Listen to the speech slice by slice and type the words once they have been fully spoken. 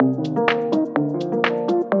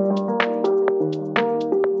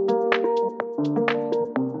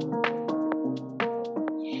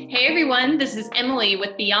is Emily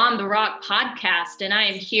with Beyond the Rock podcast, and I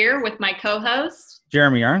am here with my co-host,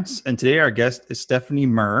 Jeremy Arntz, and today our guest is Stephanie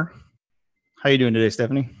Murr. How are you doing today,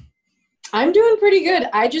 Stephanie? I'm doing pretty good.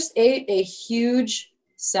 I just ate a huge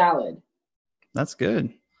salad. That's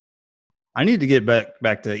good. I need to get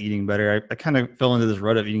back to eating better. I kind of fell into this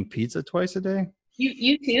rut of eating pizza twice a day.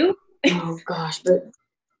 You too? Oh gosh, but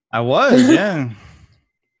I was, yeah.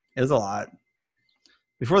 It was a lot.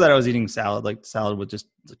 Before that, I was eating salad, like salad with just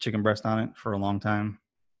the chicken breast on it for a long time.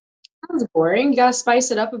 sounds boring. You gotta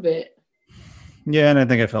spice it up a bit. Yeah, and I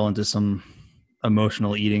think I fell into some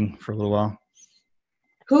emotional eating for a little while.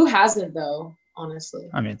 Who hasn't though,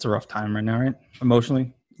 honestly? I mean, it's a rough time right now, right?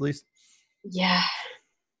 Emotionally, at least. Yeah.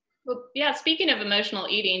 Well, yeah, speaking of emotional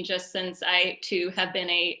eating, just since I too have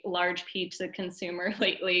been a large pizza consumer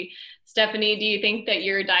lately, Stephanie, do you think that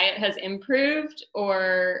your diet has improved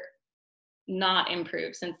or not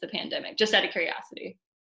improved since the pandemic? Just out of curiosity.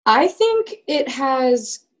 I think it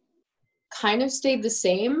has kind of stayed the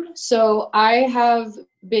same. So I have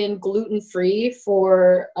been gluten-free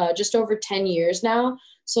for just over 10 years now.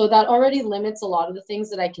 So that already limits a lot of the things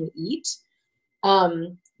that I can eat.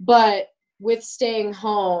 But with staying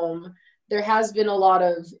home, there has been a lot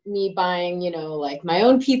of me buying, like my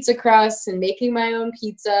own pizza crusts and making my own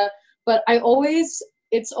pizza. But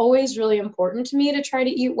it's always really important to me to try to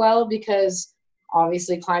eat well because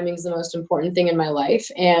obviously climbing is the most important thing in my life.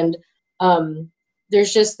 And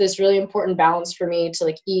there's just this really important balance for me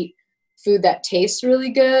to eat food that tastes really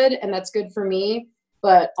good and that's good for me,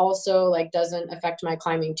 but also doesn't affect my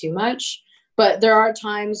climbing too much. But there are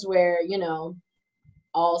times where,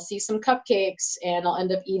 I'll see some cupcakes and I'll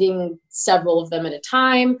end up eating several of them at a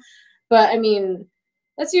time. But I mean,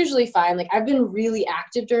 that's usually fine. I've been really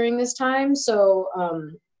active during this time. So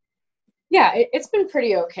yeah, it's been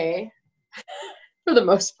pretty okay for the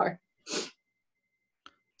most part.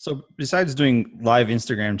 So besides doing live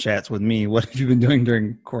Instagram chats with me, what have you been doing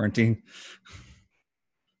during quarantine?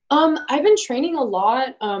 I've been training a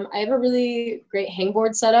lot. I have a really great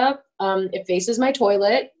hangboard set up. It faces my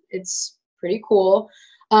toilet. It's pretty cool.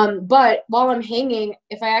 But while I'm hanging,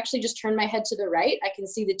 if I actually just turn my head to the right, I can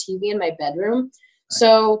see the TV in my bedroom.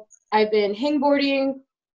 So I've been hangboarding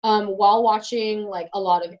while watching a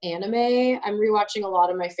lot of anime. I'm rewatching a lot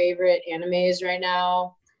of my favorite animes right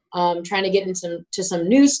now. Trying to get into some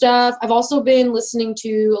new stuff. I've also been listening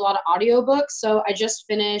to a lot of audiobooks. So I just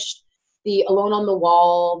finished the Alone on the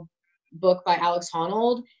Wall book by Alex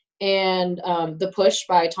Honnold and The Push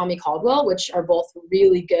by Tommy Caldwell, which are both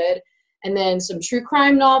really good. And then some true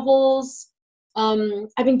crime novels. I've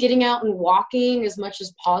been getting out and walking as much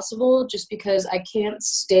as possible just because I can't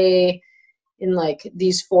stay in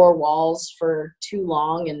these four walls for too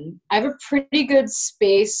long. And I have a pretty good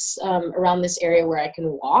space around this area where I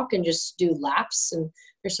can walk and just do laps, and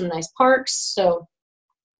there's some nice parks. So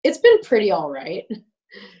it's been pretty all right.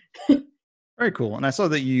 Very cool. And I saw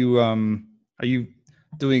that you are you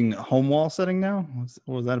doing home wall setting now?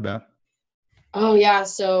 What was that about? Oh yeah.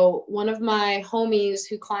 So one of my homies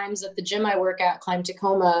who climbs at the gym I work at, Climb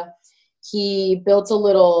Tacoma, he built a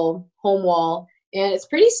little home wall and it's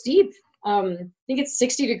pretty steep. I think it's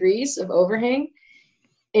 60 degrees of overhang.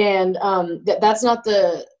 And that's not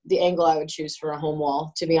the angle I would choose for a home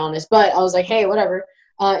wall, to be honest. But I was like, hey, whatever.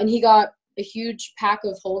 And he got a huge pack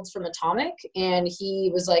of holds from Atomic. And he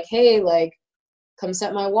was like, hey, come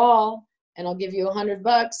set my wall and I'll give you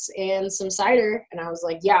 $100 and some cider. And I was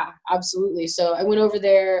like, yeah, absolutely. So I went over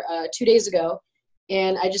there 2 days ago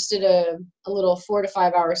and I just did a little 4 to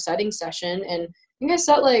 5 hour setting session. And I think I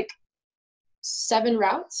set 7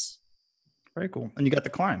 routes. Very cool. And you got to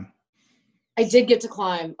climb. I did get to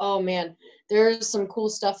climb. Oh man, there's some cool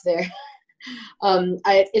stuff there.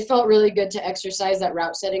 It felt really good to exercise that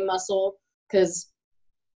route setting muscle because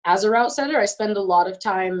as a route setter, I spend a lot of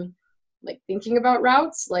time thinking about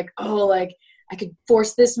routes. I could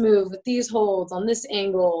force this move with these holds on this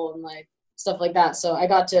angle and stuff like that. So I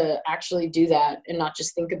got to actually do that and not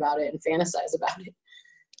just think about it and fantasize about it.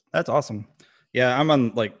 That's awesome. Yeah, I'm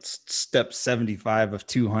on step 75 of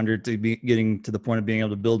 200 to be getting to the point of being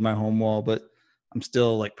able to build my home wall, but I'm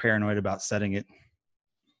still paranoid about setting it.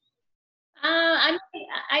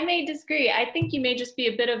 I may disagree. I think you may just be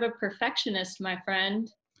a bit of a perfectionist, my friend.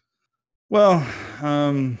 Well,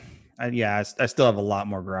 I still have a lot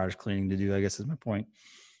more garage cleaning to do, I guess is my point.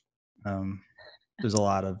 There's a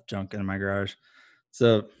lot of junk in my garage.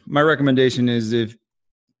 So my recommendation is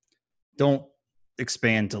don't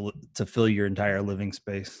expand to fill your entire living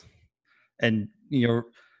space, and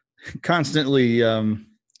constantly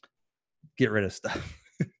get rid of stuff.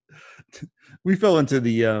 We fell into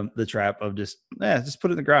the trap of just put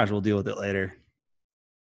it in the garage, we'll deal with it later.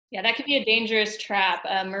 Yeah, that could be a dangerous trap.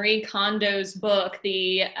 Marie Kondo's book,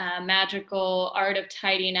 The Magical Art of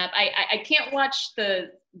Tidying Up. I can't watch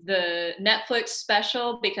the Netflix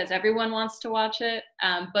special because everyone wants to watch it.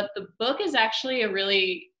 But the book is actually a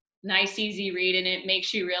really nice, easy read, and it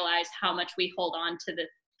makes you realize how much we hold on to the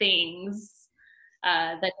things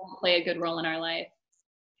that don't play a good role in our life.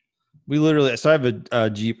 We literally, so I have a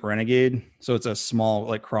Jeep Renegade, so it's a small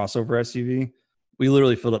like crossover SUV. We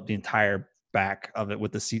literally filled up the entire back of it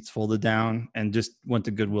with the seats folded down, and just went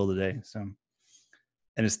to Goodwill today. So,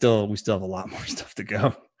 and we still have a lot more stuff to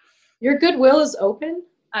go. Your Goodwill is open?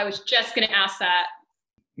 I was just going to ask that.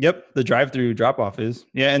 Yep, the drive-through drop-off is.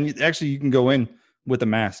 Yeah, and actually you can go in with a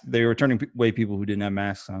mask. They were turning away people who didn't have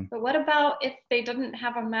masks on. But what about if they didn't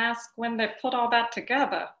have a mask when they put all that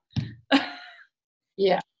together?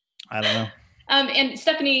 Yeah. I don't know. And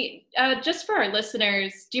Stephanie, just for our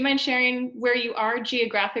listeners, do you mind sharing where you are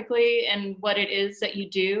geographically and what it is that you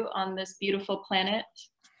do on this beautiful planet?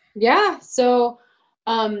 Yeah. So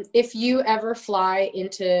if you ever fly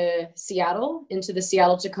into Seattle, into the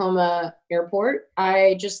Seattle Tacoma airport,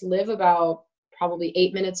 I just live about probably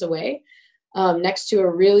 8 minutes away, next to a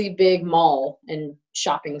really big mall and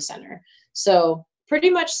shopping center. So pretty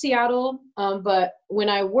much Seattle. But when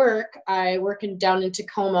I work down in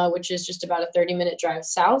Tacoma, which is just about a 30-minute drive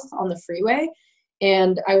south on the freeway.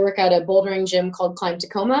 And I work at a bouldering gym called Climb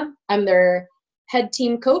Tacoma. I'm their head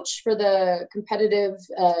team coach for the competitive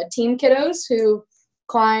team kiddos who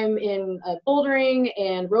climb in bouldering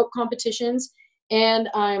and rope competitions. And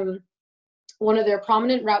I'm one of their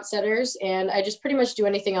prominent route setters, and I just pretty much do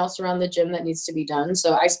anything else around the gym that needs to be done.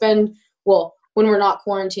 So I spend, when we're not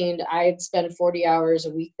quarantined, I'd spend 40 hours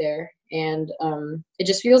a week there, and it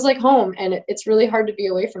just feels like home, and it's really hard to be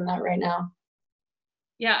away from that right now.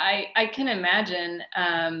 Yeah, I can imagine.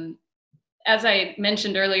 As I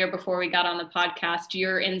mentioned earlier before we got on the podcast,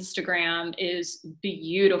 your Instagram is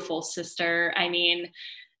beautiful, sister. I mean,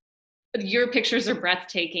 your pictures are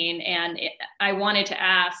breathtaking, and I wanted to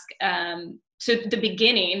ask, so the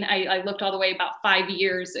beginning, I looked all the way about 5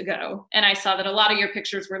 years ago, and I saw that a lot of your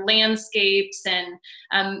pictures were landscapes and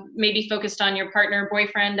maybe focused on your partner,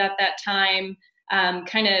 boyfriend at that time,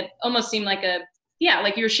 kind of almost seemed like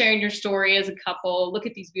like you were sharing your story as a couple, look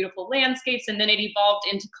at these beautiful landscapes, and then it evolved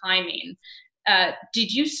into climbing.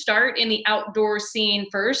 Did you start in the outdoor scene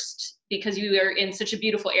first because you were in such a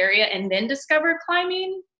beautiful area and then discover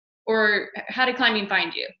climbing? Or how did climbing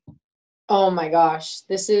find you? Oh my gosh,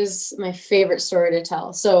 this is my favorite story to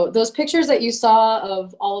tell. So those pictures that you saw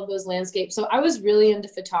of all of those landscapes. So I was really into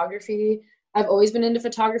photography. I've always been into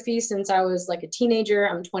photography since I was like a teenager.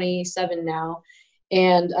 I'm 27 now.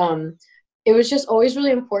 And it was just always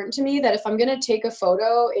really important to me that if I'm going to take a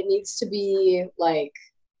photo, it needs to be like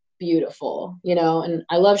beautiful, and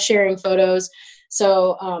I love sharing photos.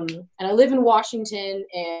 So, and I live in Washington,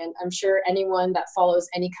 and I'm sure anyone that follows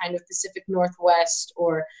any kind of Pacific Northwest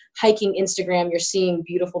or hiking Instagram, you're seeing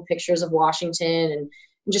beautiful pictures of Washington and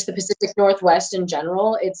just the Pacific Northwest in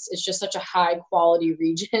general. It's just such a high quality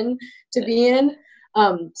region to be in.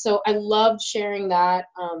 So I loved sharing that.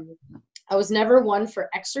 I was never one for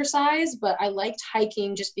exercise, but I liked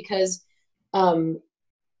hiking just because,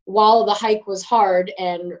 while the hike was hard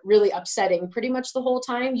and really upsetting pretty much the whole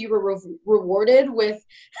time, you were rewarded with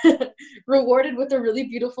rewarded with a really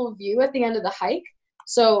beautiful view at the end of the hike.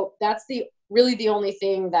 So that's really the only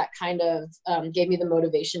thing that kind of gave me the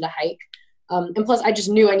motivation to hike. And plus I just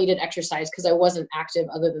knew I needed exercise because I wasn't active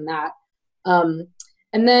other than that.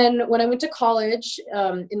 And then when I went to college,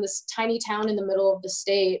 in this tiny town in the middle of the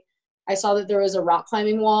state, I saw that there was a rock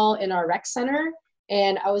climbing wall in our rec center.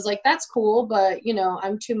 And I was like, that's cool, but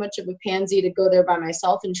I'm too much of a pansy to go there by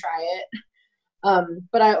myself and try it.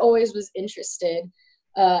 But I always was interested.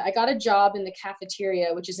 I got a job in the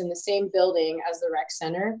cafeteria, which is in the same building as the rec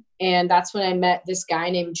center. And that's when I met this guy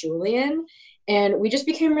named Julian. And we just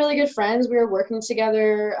became really good friends. We were working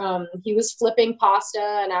together. He was flipping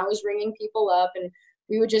pasta and I was ringing people up, and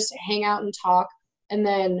we would just hang out and talk. And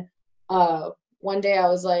then one day I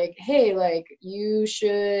was like, hey, like, you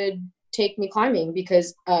should take me climbing,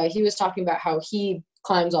 because he was talking about how he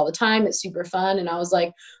climbs all the time. It's super fun. And I was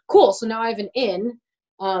like, cool. So now I have an in.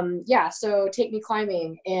 So take me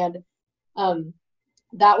climbing. And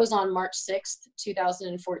that was on March 6th,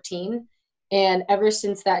 2014. And ever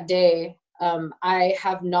since that day, I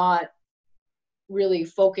have not really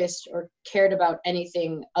focused or cared about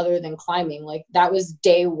anything other than climbing. Like, that was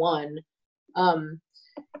day one.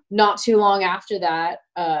 Not too long after that,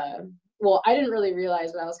 I didn't really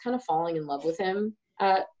realize, but I was kind of falling in love with him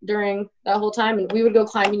during that whole time. And we would go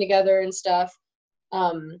climbing together and stuff.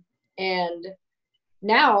 And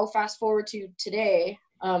now, fast forward to today,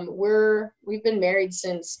 We've been married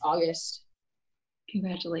since August.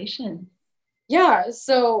 Congratulations. Yeah,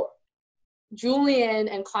 so Julian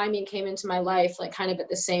and climbing came into my life like kind of at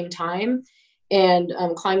the same time. And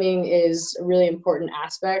climbing is a really important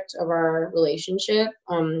aspect of our relationship.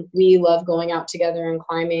 We love going out together and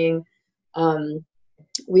climbing.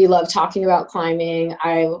 We love talking about climbing.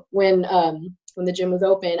 When the gym was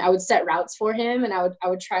open, I would set routes for him, and I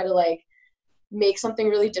would try to like make something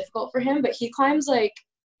really difficult for him. But he climbs like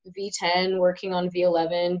V10, working on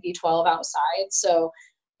V11, V12 outside. So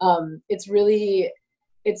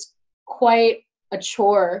it's quite a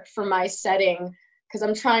chore for my setting, because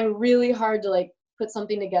I'm trying really hard to like put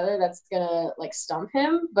something together that's gonna like stump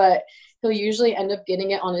him, but he'll usually end up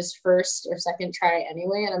getting it on his first or second try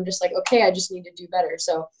anyway. And I'm just like, okay, I just need to do better.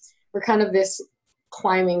 So we're kind of this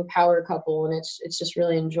climbing power couple, and it's just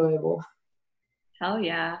really enjoyable. Hell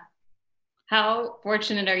yeah. How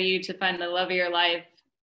fortunate are you to find the love of your life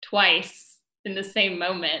twice in the same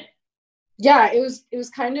moment? Yeah, it was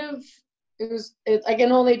I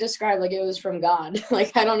can only describe like it was from God.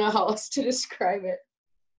 Like, I don't know how else to describe it.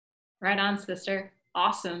 Right on, sister.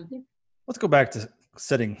 Awesome. Let's go back to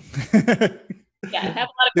setting. Yeah, I have a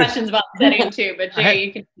lot of questions about setting too, but Jay,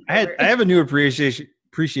 you can. I have a new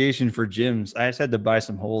appreciation for gyms. I just had to buy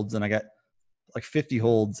some holds, and I got like 50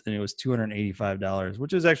 holds, and it was $285,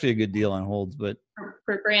 which is actually a good deal on holds, but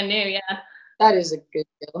for brand new, yeah. That is a good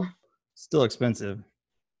deal. Still expensive.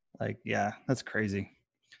 Like, yeah, that's crazy.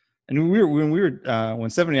 And when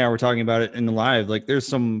Stephanie and I were talking about it in the live, like there's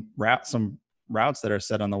some routes that are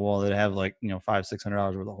set on the wall that have like,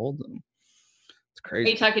 $500-$600 worth of holds in them. It's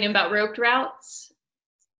crazy. Are you talking about roped routes?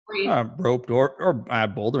 Roped or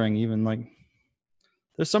bouldering even. Like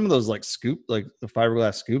there's some of those like like the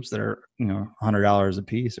fiberglass scoops that are, $100 a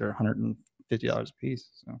piece or $150 a piece.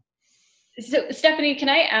 So Stephanie, can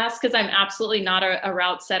I ask, because I'm absolutely not a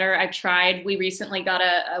route setter. I've tried. We recently got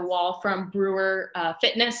a wall from Brewer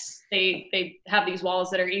Fitness. They have these walls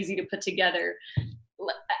that are easy to put together.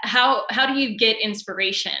 How do you get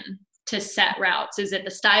inspiration to set routes? Is it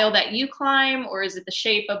the style that you climb, or is it the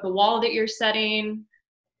shape of the wall that you're setting?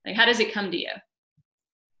 Like, how does it come to you?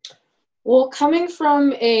 Well, coming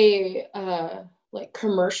from a like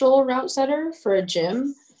commercial route setter for a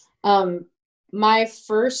gym, my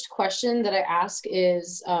first question that I ask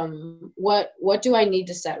is, what do I need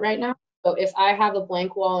to set right now? So if I have a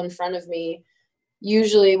blank wall in front of me,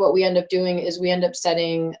 usually what we end up doing is we end up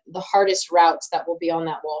setting the hardest routes that will be on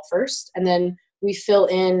that wall first. And then we fill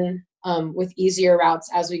in with easier routes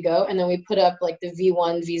as we go. And then we put up like the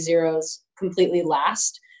V1, V0s completely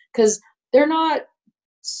last, because they're not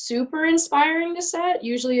super inspiring to set.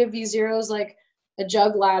 Usually a V0 is like a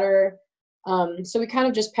jug ladder. So we kind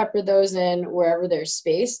of just pepper those in wherever there's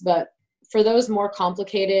space. But for those more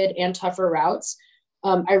complicated and tougher routes,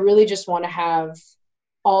 I really just want to have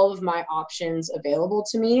all of my options available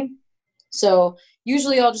to me. So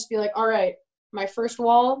usually I'll just be like, all right, my first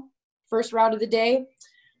route of the day,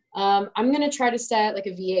 I'm going to try to set like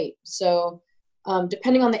a V8. So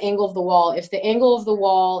depending on the angle of the wall, if the angle of the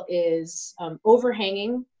wall is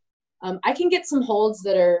overhanging, I can get some holds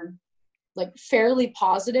that are like fairly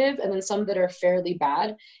positive and then some that are fairly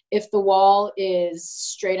bad. If the wall is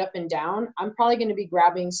straight up and down, I'm probably going to be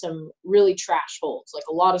grabbing some really trash holds, like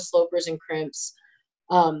a lot of slopers and crimps.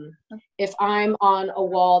 If I'm on a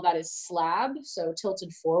wall that is slab, so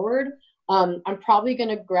tilted forward, I'm probably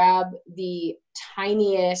going to grab the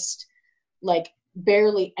tiniest, like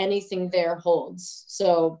barely anything there holds.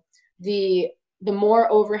 So the more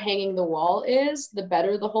overhanging the wall is, the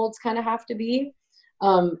better the holds kind of have to be.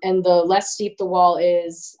 And the less steep the wall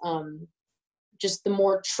is, just the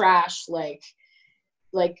more trash,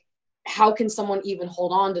 like how can someone even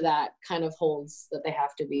hold on to that kind of holds that they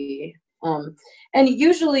have to be. And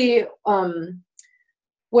usually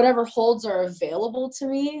whatever holds are available to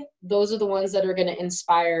me, those are the ones that are going to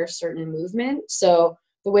inspire certain movement. So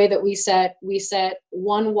the way that we set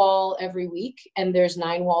one wall every week, and there's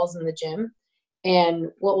 9 walls in the gym. And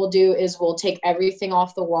what we'll do is we'll take everything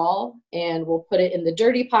off the wall and we'll put it in the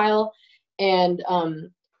dirty pile. And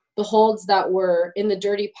the holds that were in the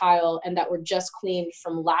dirty pile and that were just cleaned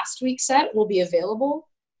from last week's set will be available.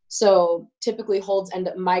 So typically holds end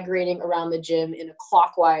up migrating around the gym in a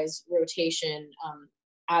clockwise rotation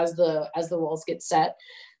as the walls get set.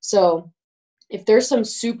 So if there's some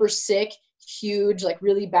super sick, huge, like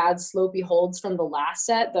really bad slopey holds from the last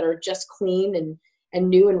set that are just clean and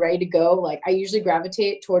new and ready to go, like I usually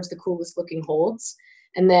gravitate towards the coolest looking holds.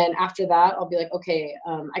 And then after that, I'll be like, okay,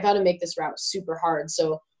 I got to make this route super hard.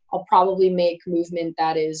 So I'll probably make movement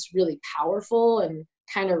that is really powerful and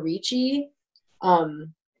kind of reachy.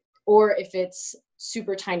 Or if it's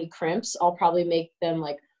super tiny crimps, I'll probably make them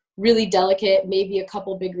like really delicate, maybe a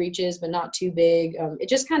couple big reaches, but not too big. It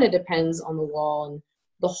just kind of depends on the wall and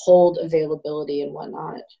the hold availability and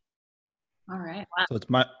whatnot. All right. Wow. So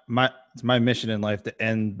it's my mission in life to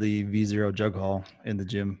end the V0 jug haul in the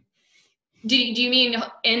gym. Do you mean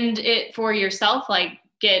end it for yourself? Like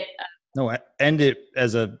get No, end it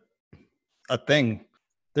as a thing.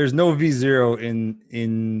 There's no V0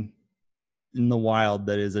 in the wild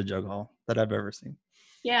that is a jug haul that I've ever seen.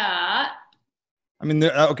 Yeah. I mean,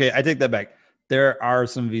 okay, I take that back. There are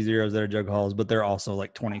some V0s that are jug hauls, but they're also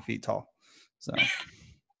like 20 feet tall. So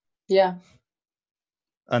yeah.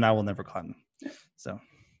 And I will never climb them. So,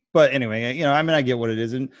 but anyway, you know, I mean, I get what it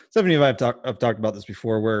is. And Stephanie and I've talked about this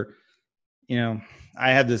before where, you know,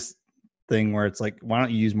 I had this thing where it's like, why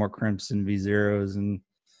don't you use more crimps and V0s? And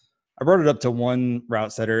I brought it up to one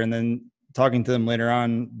route setter, and then talking to them later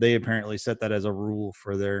on, they apparently set that as a rule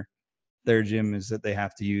for their gym, is that they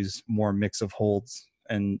have to use more mix of holds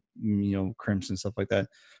and, you know, crimps and stuff like that.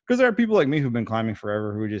 Because there are people like me who've been climbing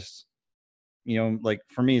forever who just, you know, like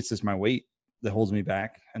for me, it's just my weight that holds me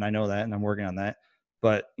back. And I know that, and I'm working on that.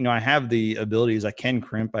 But, you know, I have the abilities. I can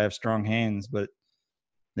crimp. I have strong hands, but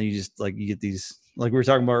then you just like, you get these, like we were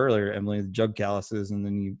talking about earlier, Emily, the jug calluses, and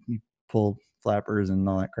then you pull flappers and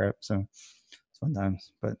all that crap. So it's fun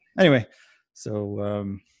times. But anyway, so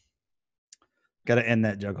got to end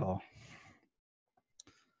that jug haul.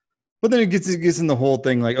 But then it gets in the whole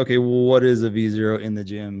thing like, okay, well, what is a V0 in the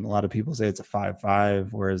gym? A lot of people say it's a 5.5,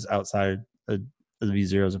 whereas outside a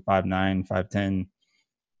V0 is a 5.9, 5.10.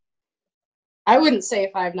 I wouldn't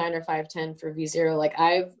say 5.9 or 5.10 for V0. Like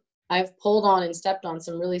I've pulled on and stepped on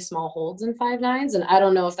some really small holds in 5.9s, and I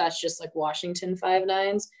don't know if that's just like Washington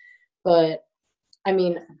 5.9s, but I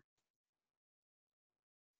mean,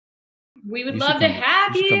 we would love to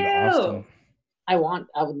have you. Come to Austin. I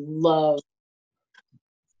would love.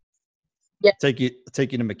 Yeah. Take you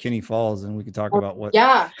to McKinney Falls, and we can talk about what.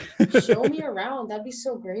 Yeah, show me around. That'd be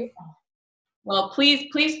so great. Well,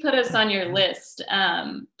 please put us on your list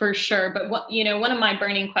for sure. But one of my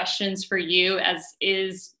burning questions for you, as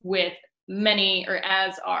is with many, or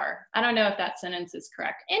as are, I don't know if that sentence is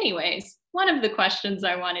correct. Anyways, one of the questions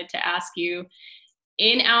I wanted to ask you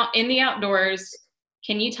in the outdoors,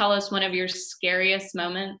 can you tell us one of your scariest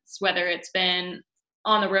moments, whether it's been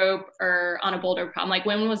on the rope or on a boulder problem? Like,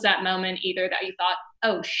 when was that moment either that you thought,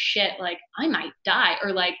 oh shit, like I might die,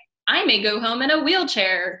 or like I may go home in a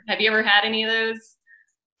wheelchair? Have you ever had any of those?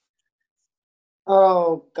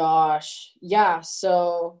 Oh gosh. Yeah.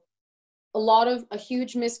 So a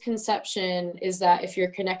huge misconception is that if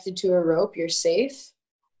you're connected to a rope, you're safe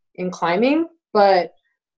in climbing. But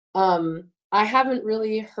I haven't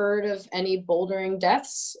really heard of any bouldering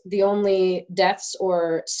deaths. The only deaths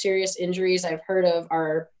or serious injuries I've heard of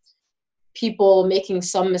are people making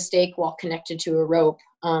some mistake while connected to a rope.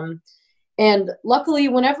 And luckily,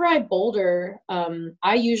 whenever I boulder,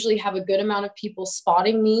 I usually have a good amount of people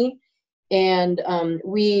spotting me, and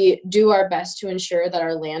we do our best to ensure that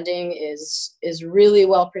our landing is really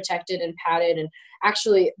well protected and padded. And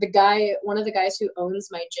actually, one of the guys who owns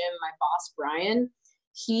my gym, my boss Brian,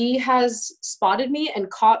 he has spotted me and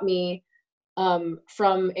caught me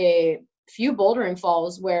from a few bouldering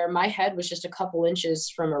falls where my head was just a couple inches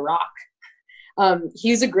from a rock.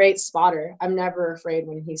 He's a great spotter. I'm never afraid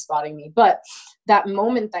when he's spotting me. But that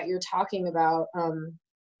moment that you're talking about,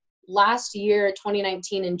 last year,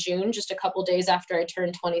 2019 in June, just a couple days after I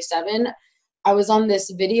turned 27, I was on this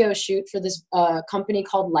video shoot for this company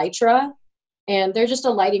called Lytra. And they're just a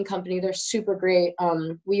lighting company. They're super great.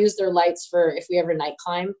 We use their lights for if we ever night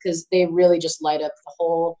climb, because they really just light up the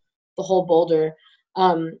whole boulder.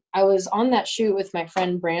 I was on that shoot with my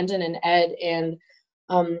friend Brandon and Ed, and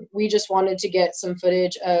we just wanted to get some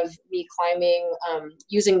footage of me climbing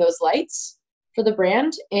using those lights for the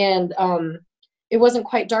brand. And it wasn't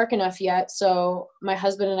quite dark enough yet, so my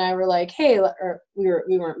husband and I were like, hey, or we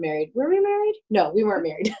weren't married. Were we married? No, we weren't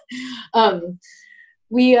married.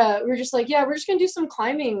 We were just like, yeah, we're just gonna do some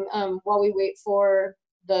climbing while we wait for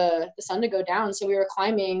the sun to go down. So we were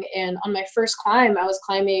climbing, and on my first climb, I was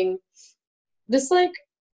climbing this like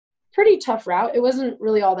pretty tough route. It wasn't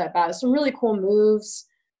really all that bad. Some really cool moves.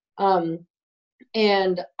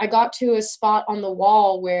 And I got to a spot on the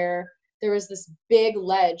wall where there was this big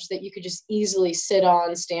ledge that you could just easily sit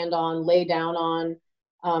on, stand on, lay down on.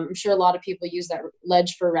 I'm sure a lot of people use that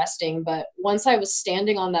ledge for resting, but once I was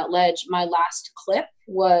standing on that ledge, my last clip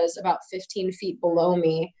was about 15 feet below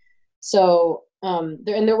me. So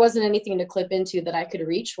there wasn't anything to clip into that I could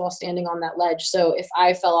reach while standing on that ledge. So if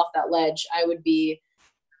I fell off that ledge, I would be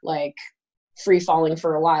like free falling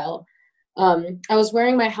for a while. I was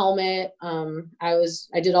wearing my helmet.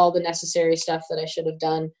 I did all the necessary stuff that I should have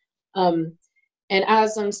done. And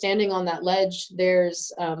as I'm standing on that ledge,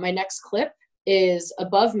 there's my next clip is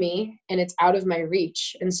above me and it's out of my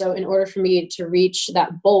reach. And so in order for me to reach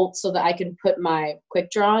that bolt so that I can put my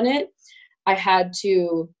quick draw on it, I had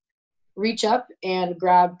to reach up and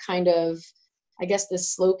grab kind of, I guess,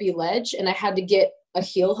 this slopey ledge, and I had to get a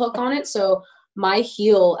heel hook on it. So my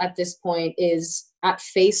heel at this point is at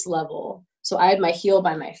face level. So I had my heel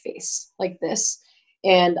by my face like this,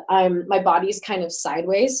 and my body's kind of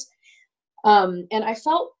sideways. And I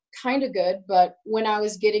felt kind of good, but when I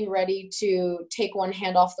was getting ready to take one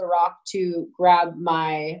hand off the rock to grab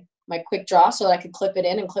my quick draw so that I could clip it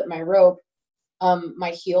in and clip my rope, my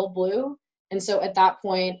heel blew. And so at that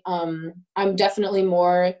point, I'm definitely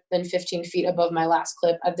more than 15 feet above my last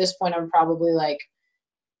clip. At this point, I'm probably like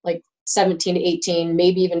 17 to 18,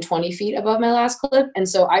 maybe even 20 feet above my last clip. And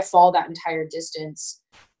so I fall that entire distance.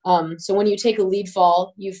 So when you take a lead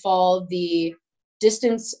fall, you fall the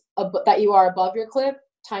distance that you are above your clip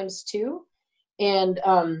times 2. And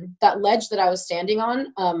that ledge that I was standing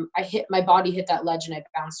on, my body hit that ledge and I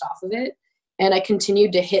bounced off of it. And I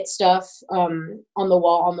continued to hit stuff on the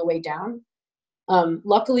wall on the way down.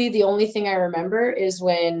 Luckily, the only thing I remember is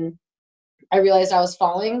when I realized I was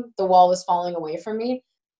falling, the wall was falling away from me.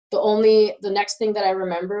 The next thing that I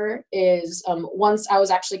remember is once I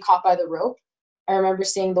was actually caught by the rope, I remember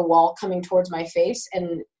seeing the wall coming towards my face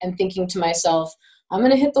and thinking to myself, I'm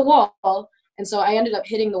going to hit the wall. And so I ended up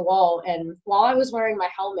hitting the wall. And while I was wearing my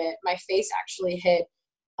helmet, my face actually hit,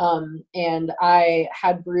 and I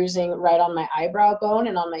had bruising right on my eyebrow bone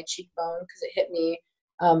and on my cheekbone because it hit me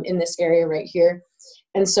in this area right here.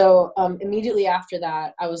 And so immediately after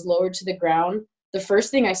that, I was lowered to the ground. The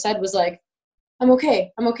first thing I said was like, I'm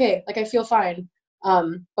okay. Like, I feel fine.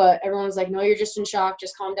 But everyone was like, no, you're just in shock.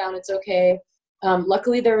 Just calm down. It's okay.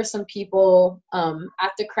 Luckily, there were some people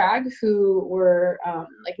at the crag who were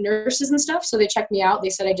like nurses and stuff. So they checked me out. They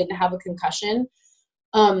said I didn't have a concussion.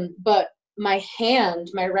 But my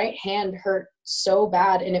right hand hurt so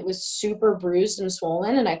bad, and it was super bruised and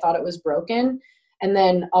swollen, and I thought it was broken. And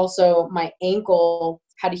then also my ankle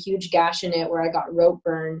had a huge gash in it where I got rope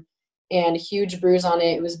burn and a huge bruise on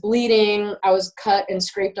it. It was bleeding. I was cut and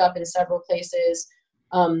scraped up in several places.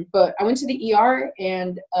 But I went to the ER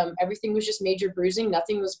and everything was just major bruising.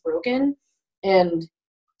 Nothing was broken. And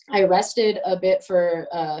I rested a bit for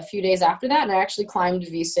a few days after that. And I actually climbed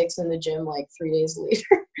V6 in the gym like 3 days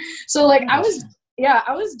later. So like I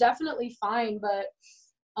was definitely fine. But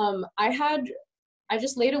I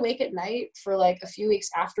just laid awake at night for like a few weeks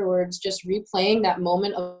afterwards, just replaying that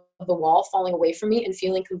moment of the wall falling away from me and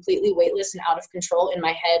feeling completely weightless and out of control in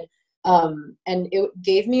my head. And it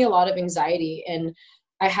gave me a lot of anxiety, and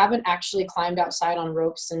I haven't actually climbed outside on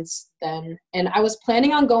ropes since then. And I was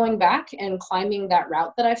planning on going back and climbing that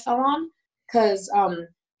route that I fell on because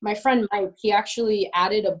my friend Mike, he actually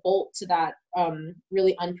added a bolt to that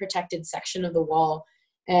really unprotected section of the wall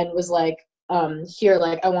and was like, here,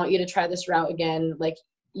 like, I want you to try this route again. Like,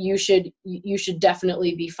 you should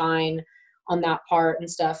definitely be fine on that part and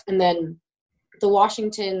stuff. And then the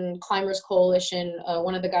Washington Climbers Coalition,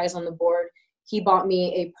 one of the guys on the board, he bought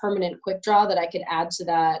me a permanent quick draw that I could add to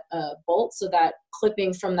that bolt, so that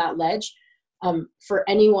clipping from that ledge for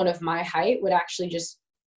anyone of my height would actually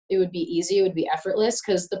it would be easy. It would be effortless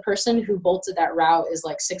because the person who bolted that route is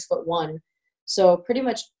like 6'1". So pretty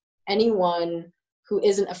much anyone who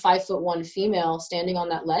isn't a 5'1" female standing on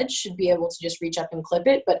that ledge should be able to just reach up and clip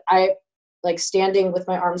it. But I, like, standing with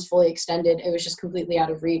my arms fully extended, it was just completely out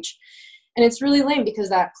of reach. And it's really lame because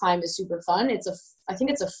that climb is super fun. I think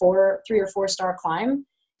it's a 3 or 4 star climb.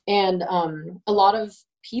 And a lot of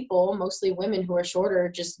people, mostly women who are shorter,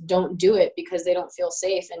 just don't do it because they don't feel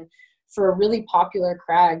safe. And for a really popular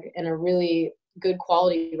crag and a really good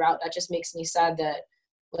quality route, that just makes me sad that,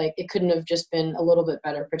 like, it couldn't have just been a little bit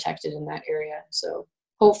better protected in that area. So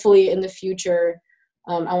hopefully in the future,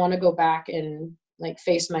 I want to go back and like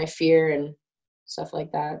face my fear and stuff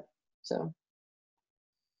like that. So.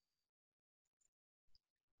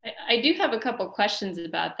 I do have a couple questions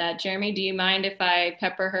about that. Jeremy, do you mind if I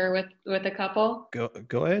pepper her with a couple?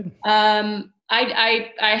 Go ahead.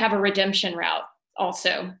 I have a redemption route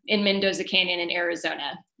also in Mendoza Canyon in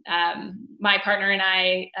Arizona. My partner and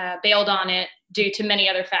I bailed on it due to many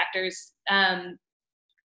other factors.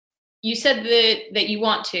 You said that you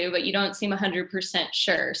want to, but you don't seem 100%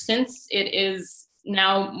 sure. Since it is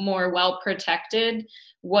now more well protected,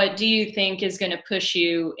 what do you think is going to push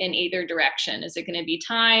you in either direction? Is it going to be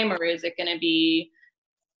time, or is it going to be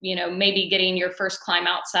maybe getting your first climb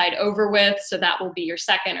outside over with, so that will be your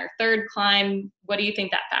second or third climb? What do you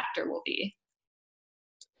think that factor will be?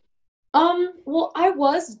 Well, I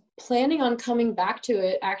was planning on coming back to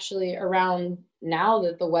it actually around now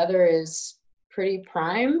that the weather is pretty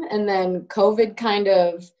prime, and then COVID kind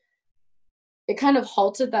of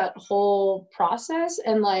halted that whole process.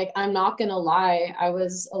 And like, I'm not gonna lie, I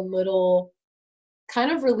was a little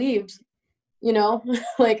kind of relieved,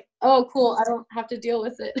 like, oh, cool, I don't have to deal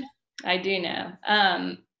with it. I do know.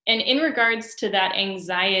 And in regards to that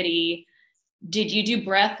anxiety, did you do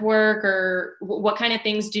breath work, or what kind of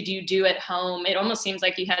things did you do at home? It almost seems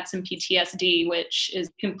like you had some PTSD, which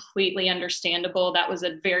is completely understandable. That was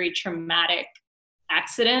a very traumatic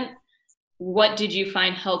accident. What did you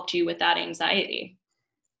find helped you with that anxiety?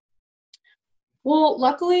 Well,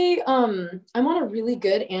 luckily, I'm on a really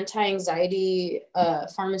good anti-anxiety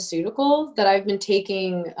pharmaceutical that I've been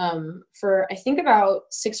taking for I think about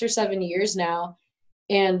 6 or 7 years now.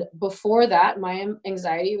 And before that, my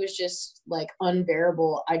anxiety was just like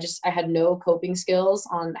unbearable. I had no coping skills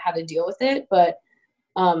on how to deal with it. But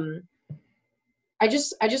um, I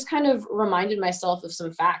just kind of reminded myself of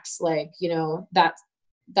some facts, like,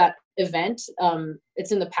 that event,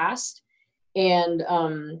 it's in the past, and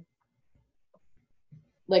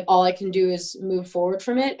like, all I can do is move forward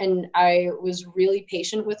from it. And I was really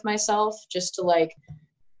patient with myself just to like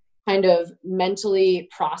kind of mentally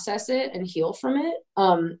process it and heal from it.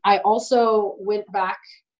 I also went back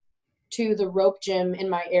to the rope gym in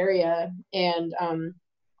my area, and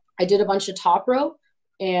I did a bunch of top rope,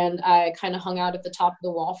 and I kind of hung out at the top of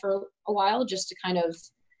the wall for a while just to kind of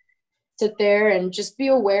sit there and just be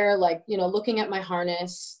aware, like, looking at my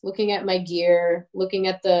harness, looking at my gear, looking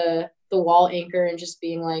at the wall anchor, and just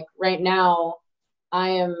being like, right now, I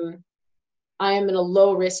am in a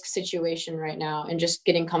low risk situation right now, and just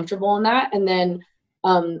getting comfortable in that. And then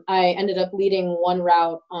I ended up leading one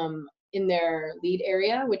route in their lead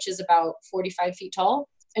area, which is about 45 feet tall,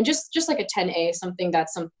 and just like a 10A, something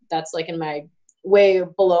that's like in my way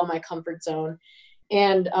below my comfort zone.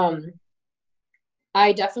 And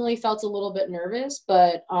I definitely felt a little bit nervous,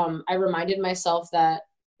 but I reminded myself that,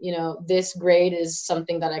 this grade is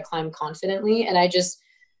something that I climb confidently, and I just,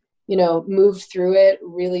 moved through it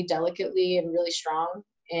really delicately and really strong.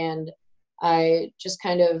 And I just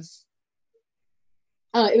kind of,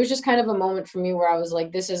 it was just kind of a moment for me where I was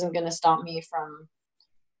like, this isn't going to stop me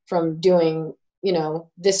from doing,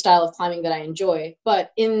 this style of climbing that I enjoy.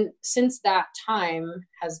 But since that time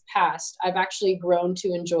has passed, I've actually grown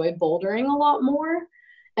to enjoy bouldering a lot more.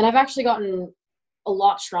 And I've actually gotten a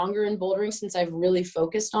lot stronger in bouldering since I've really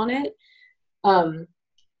focused on it.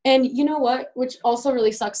 And you know what, which also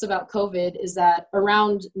really sucks about COVID, is that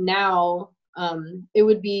around now, it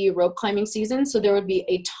would be rope climbing season. So there would be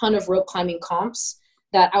a ton of rope climbing comps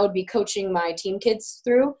that I would be coaching my team kids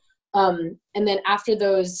through. And then after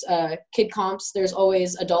those kid comps, there's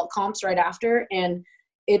always adult comps right after. And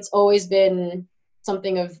it's always been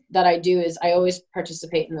something that I do, is I always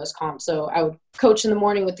participate in those comps. So I would coach in the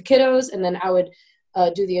morning with the kiddos, and then I would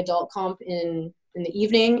do the adult comp in the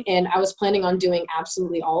evening. And I was planning on doing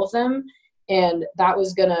absolutely all of them. And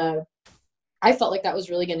I felt like that was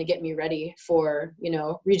really going to get me ready for,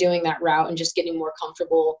 redoing that route and just getting more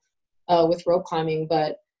comfortable with rope climbing.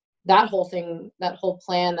 But that whole thing, that whole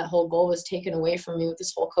plan, that whole goal was taken away from me with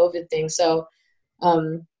this whole COVID thing. So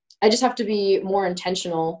I just have to be more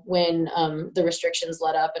intentional when the restrictions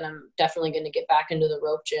let up, and I'm definitely going to get back into the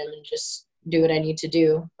rope gym and just do what I need to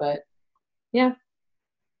do. But yeah.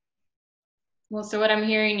 Well, so what I'm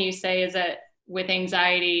hearing you say is that with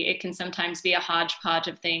anxiety, it can sometimes be a hodgepodge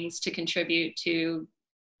of things to contribute to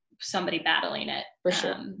somebody battling it. For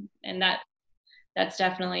sure. And that's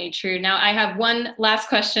definitely true. Now, I have one last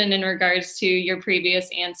question in regards to your previous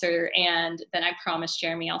answer, and then I promise,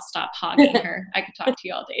 Jeremy, I'll stop hogging her. I could talk to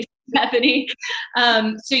you all day, Bethany.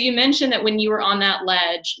 So you mentioned that when you were on that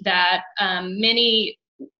ledge, that many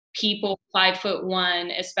people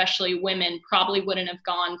 5'1", especially women, probably wouldn't have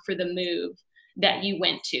gone for the move that you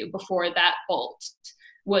went to before that bolt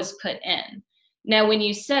was put in. Now, when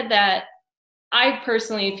you said that, I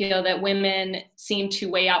personally feel that women seem to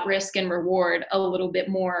weigh out risk and reward a little bit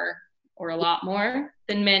more, or a lot more,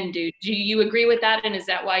 than men do. Do you agree with that? And is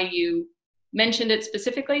that why you mentioned it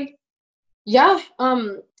specifically? Yeah.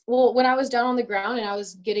 Well, when I was down on the ground and I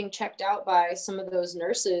was getting checked out by some of those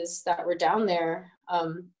nurses that were down there,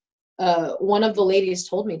 one of the ladies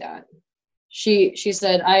told me that. She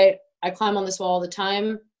said, I climb on this wall all the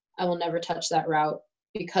time. I will never touch that route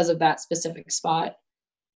because of that specific spot.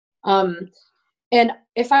 And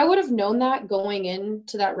if I would have known that going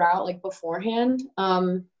into that route, like beforehand,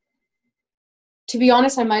 to be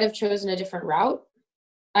honest, I might have chosen a different route.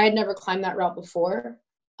 I had never climbed that route before.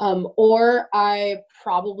 Or I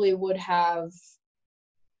probably would have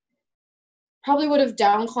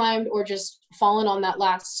down climbed or just fallen on that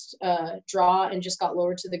last draw and just got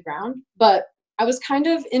lowered to the ground. But I was kind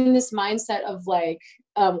of in this mindset of like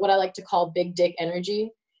what I like to call big dick energy.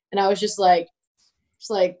 And I was just like,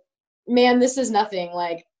 man, this is nothing.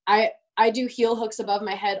 Like I do heel hooks above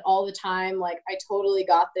my head all the time. Like I totally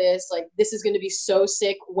got this. Like this is going to be so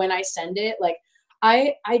sick when I send it. Like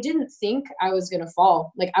I didn't think I was going to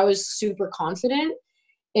fall. Like I was super confident.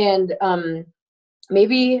 And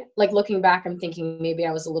maybe like looking back, I'm thinking maybe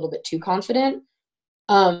I was a little bit too confident.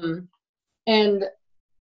 And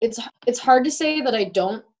it's hard to say that I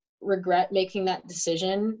don't regret making that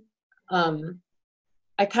decision.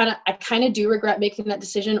 I kind of do regret making that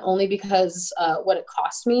decision only because what it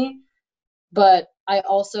cost me, but I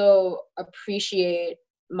also appreciate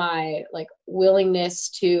my like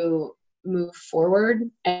willingness to move forward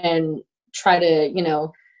and try to, you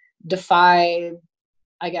know, defy,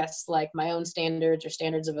 I guess, like my own standards or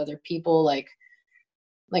standards of other people. Like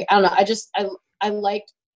I don't know.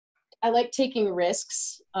 I like taking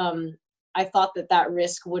risks. I thought that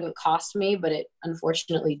risk wouldn't cost me, but it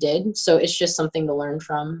unfortunately did. So it's just something to learn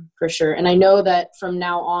from, for sure. And I know that from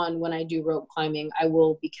now on, when I do rope climbing, I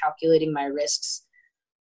will be calculating my risks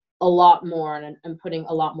a lot more and I'm putting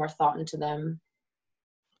a lot more thought into them.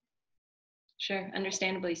 Sure,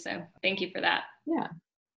 understandably so. Thank you for that. Yeah.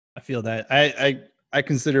 I feel that. I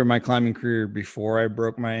consider my climbing career before I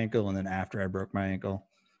broke my ankle and then after I broke my ankle.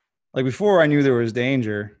 Like before I knew there was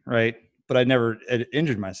danger, right? But I never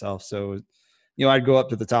injured myself. So, you know, I'd go up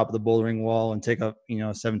to the top of the bouldering wall and take a, you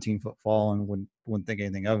know, a 17-foot fall and wouldn't think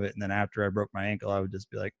anything of it. And then after I broke my ankle, I would just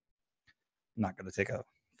be like, I'm not going to take a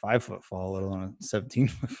 5-foot fall, let alone a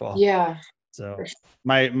 17-foot fall. Yeah. So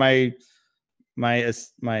my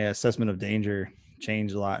assessment of danger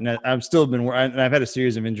changed a lot. And I've still been, and I've had a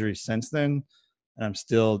series of injuries since then. And I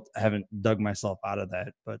haven't dug myself out of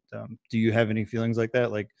that. But do you have any feelings like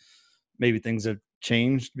that? Like maybe things have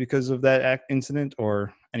changed because of that incident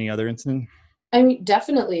or any other incident? I mean,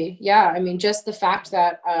 definitely. Yeah. I mean, just the fact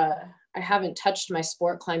that I haven't touched my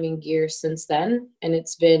sport climbing gear since then, and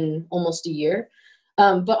it's been almost a year.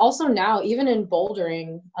 But also now, even in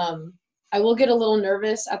bouldering, I will get a little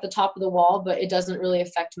nervous at the top of the wall, but it doesn't really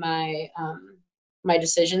affect my my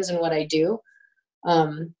decisions and what I do.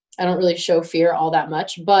 I don't really show fear all that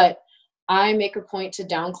much, but I make a point to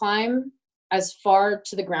down climb as far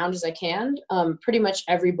to the ground as I can, pretty much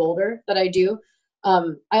every boulder that I do. I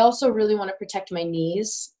also really want to protect my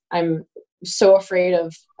knees. I'm so afraid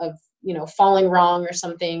of you know, falling wrong or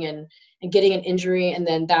something and getting an injury, and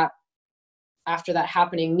then that after that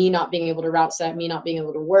happening, me not being able to route set, me not being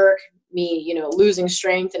able to work, me, you know, losing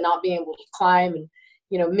strength and not being able to climb, and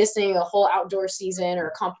you know, missing a whole outdoor season or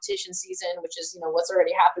a competition season, which is, you know, what's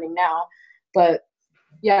already happening now. But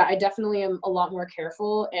yeah, I definitely am a lot more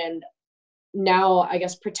careful, and now I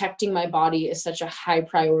guess protecting my body is such a high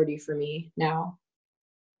priority for me now.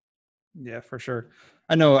 Yeah, for sure.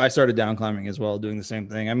 I know I started down climbing as well, doing the same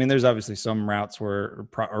thing. I mean, there's obviously some routes or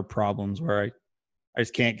problems where I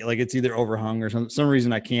just can't get, like, it's either overhung or some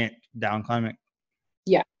reason I can't down climb it.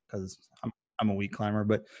 Yeah. Because I'm a weak climber,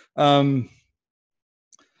 but yeah,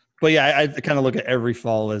 I kind of look at every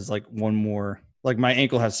fall as like one more, like my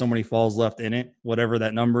ankle has so many falls left in it, whatever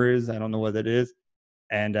that number is. I don't know what that is.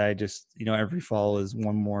 And I just, you know, every fall is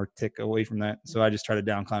one more tick away from that. So I just try to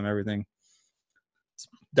down climb everything.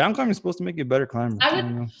 Down climbing is supposed to make you a better climber. I was just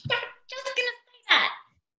gonna say that.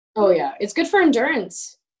 Oh yeah, it's good for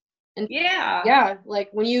endurance. And yeah, like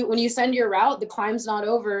when you send your route, the climb's not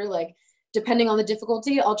over. Like depending on the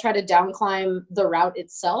difficulty, I'll try to down climb the route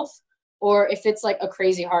itself. Or if it's like a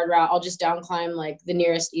crazy hard route, I'll just down climb like the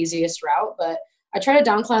nearest easiest route. But I try to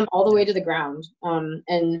down climb all the way to the ground.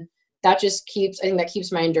 And that just I think that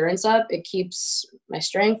keeps my endurance up. It keeps my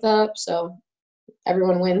strength up. So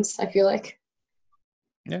everyone wins, I feel like.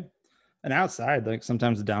 Yeah. And outside, like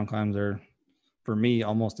sometimes the down climbs are, for me,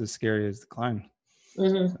 almost as scary as the climb.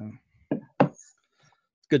 Mm-hmm. So it's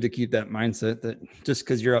good to keep that mindset that just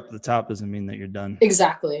because you're up at the top doesn't mean that you're done.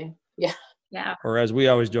 Exactly. Yeah. Yeah. Or as we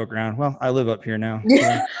always joke around, well, I live up here now.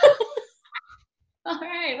 Yeah. All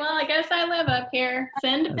right. Well, I guess I live up here.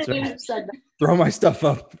 Send food. Right. Throw my stuff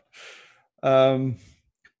up. So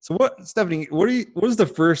what, Stephanie, what does the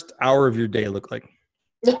first hour of your day look like?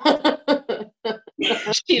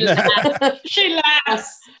 She laughs. She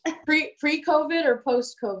laughs. Pre-COVID or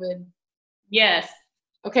post-COVID? Yes.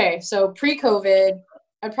 Okay, so pre-COVID,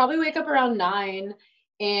 I'd probably wake up around 9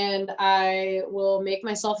 and I will make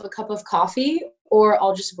myself a cup of coffee or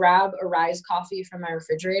I'll just grab a Rise coffee from my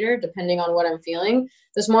refrigerator, depending on what I'm feeling.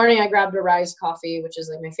 This morning I grabbed a Rise coffee, which is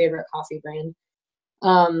like my favorite coffee brand.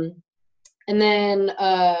 And then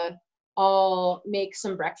I'll make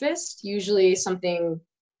some breakfast, usually something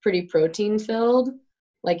pretty protein filled,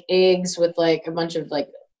 like eggs with like a bunch of like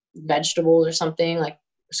vegetables or something, like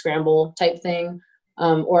scramble type thing.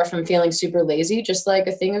 Or if I'm feeling super lazy, just like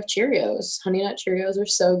a thing of Cheerios. Honey Nut Cheerios are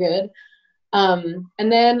so good.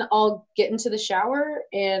 And then I'll get into the shower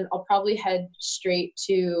and I'll probably head straight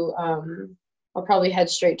to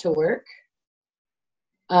work.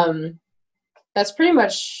 That's pretty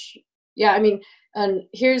much, yeah, I mean, and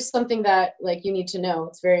here's something that like you need to know.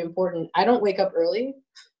 It's very important. I don't wake up early.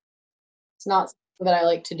 It's not something that I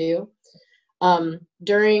like to do.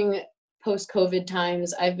 During post-COVID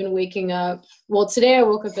times, I've been waking up. Well, today I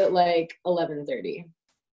woke up at like 11:30.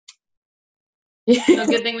 So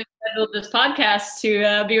good thing we scheduled this podcast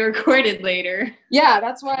to be recorded later. Yeah,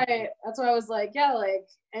 that's why I was like, yeah, like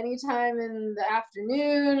anytime in the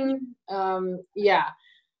afternoon. Yeah.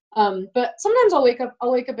 But sometimes I'll wake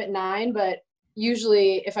up at 9, but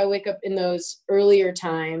usually if I wake up in those earlier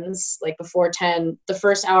times, like before 10, the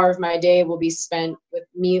first hour of my day will be spent with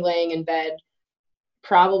me laying in bed,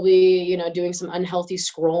 probably, you know, doing some unhealthy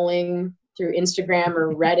scrolling through Instagram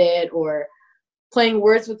or Reddit or playing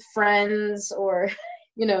Words with Friends or,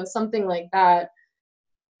 you know, something like that.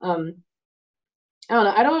 I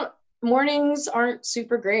don't know. Mornings aren't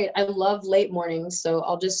super great. I love late mornings, so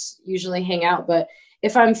I'll just usually hang out. But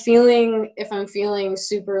if I'm feeling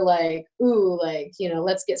super like, ooh, like, you know,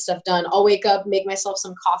 let's get stuff done, I'll wake up, make myself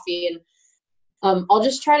some coffee, and I'll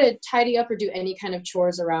just try to tidy up or do any kind of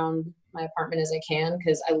chores around my apartment as I can,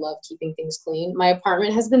 because I love keeping things clean. My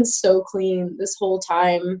apartment has been so clean this whole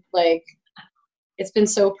time. Like, it's been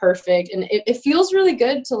so perfect. And it feels really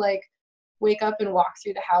good to like wake up and walk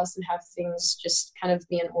through the house and have things just kind of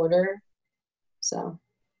be in order. So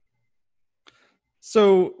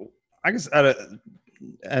I guess I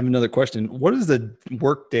have another question. What does the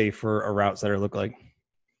work day for a route setter look like?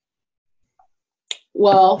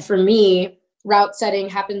 Well, for me, route setting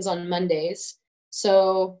happens on Mondays.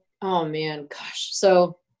 So, oh man, gosh.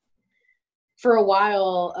 So for a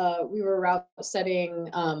while, we were route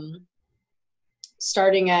setting,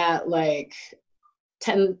 starting at like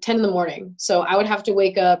 10 in the morning. So I would have to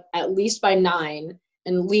wake up at least by 9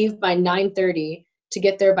 and leave by 9:30 to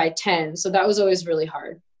get there by 10. So that was always really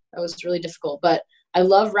hard. That was really difficult, but I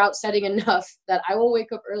love route setting enough that I will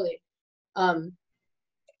wake up early. And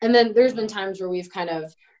then there's been times where we've kind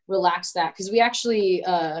of relaxed that, because we actually,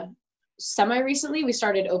 semi-recently, we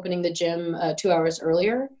started opening the gym 2 hours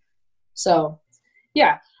earlier. So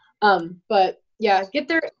yeah. But yeah, get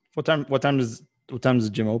there. What time does the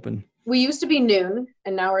gym open? We used to be noon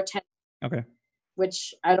and now we're 10. Okay.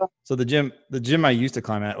 Which I don't. So the gym I used to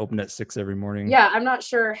climb at opened at 6 every morning. Yeah, I'm not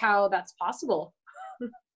sure how that's possible.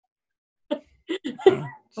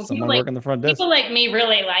 Someone working the front desk. People like me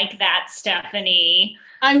really like that, Stephanie.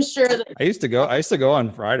 I'm sure that I used to go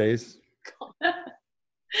on Fridays.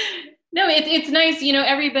 No, it's nice. You know,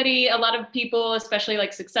 a lot of people, especially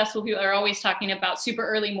like successful people, are always talking about super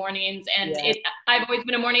early mornings. And yeah. I've always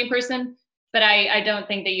been a morning person, but I don't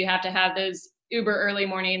think that you have to have those uber early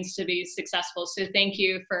mornings to be successful. So thank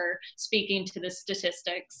you for speaking to the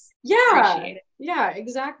statistics. Yeah, yeah,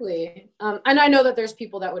 exactly. And I know that there's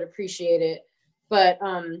people that would appreciate it, but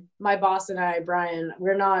my boss and I, Brian,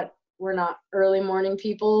 we're not early morning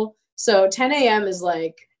people. So 10 a.m. is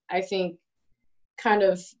like, I think, kind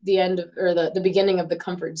of the end of, or the beginning of the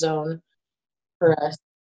comfort zone for us.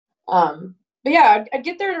 But yeah, I'd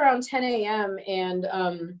get there at around 10 a.m.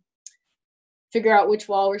 and figure out which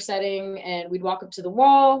wall we're setting, and we'd walk up to the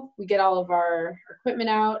wall, we get all of our equipment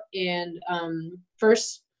out, and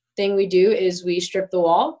first thing we do is we strip the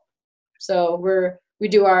wall. So we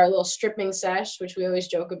do our little stripping sesh, which we always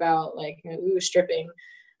joke about, like, you know, ooh, stripping.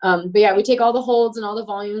 But yeah, we take all the holds and all the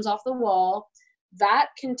volumes off the wall. That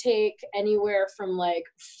can take anywhere from like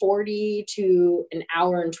 40 to an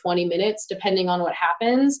hour and 20 minutes, depending on what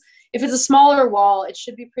happens. If it's a smaller wall, it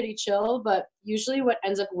should be pretty chill, but usually what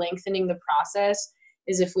ends up lengthening the process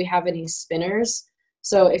is if we have any spinners.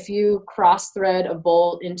 So if you cross thread a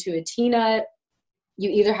bolt into a T-nut, you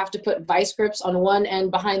either have to put vice grips on one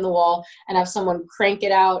end behind the wall and have someone crank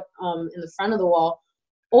it out in the front of the wall,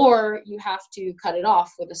 or you have to cut it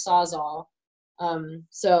off with a Sawzall.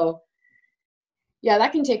 So yeah,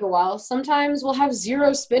 that can take a while. Sometimes we'll have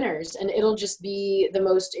 0 spinners and it'll just be the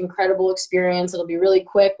most incredible experience. It'll be really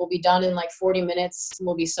quick. We'll be done in like 40 minutes.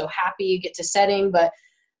 We'll be so happy, get to setting. But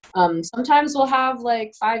Sometimes we'll have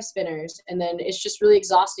like 5 spinners, and then it's just really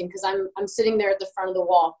exhausting because I'm sitting there at the front of the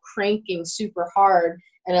wall cranking super hard,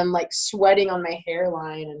 and I'm like sweating on my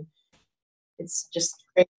hairline, and it's just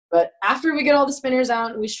great. But after we get all the spinners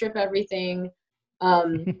out and we strip everything,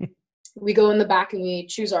 we go in the back and we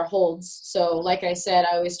choose our holds. So like I said,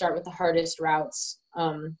 I always start with the hardest routes.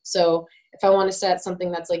 So if I want to set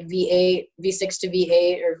something that's like V8, V6 to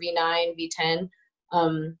V8, or V9,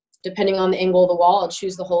 V10, depending on the angle of the wall, I'll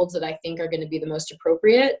choose the holds that I think are going to be the most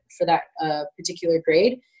appropriate for that particular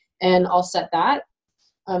grade, and I'll set that.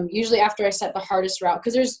 Usually after I set the hardest route,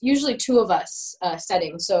 because there's usually 2 of us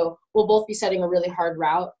setting, so we'll both be setting a really hard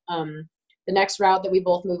route. The next route that we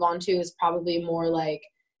both move on to is probably more like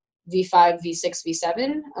V5, V6,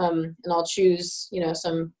 V7, and I'll choose,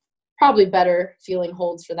 some probably better feeling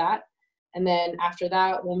holds for that. And then after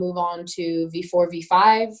that, we'll move on to V4,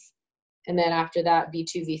 V5, and then after that,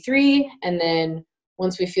 V2, V3, and then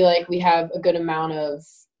once we feel like we have a good amount of,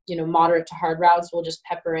 moderate to hard routes, we'll just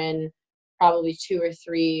pepper in probably 2 or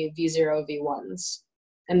 3 V0, V1s.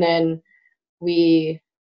 And then we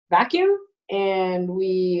vacuum and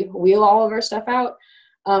we wheel all of our stuff out.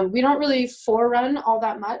 We don't really forerun all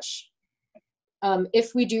that much.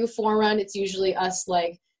 If we do forerun, it's usually us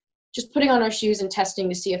like just putting on our shoes and testing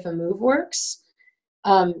to see if a move works.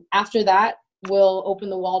 After that, we'll open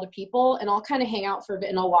the wall to people, and I'll kind of hang out for a bit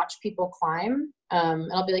and I'll watch people climb.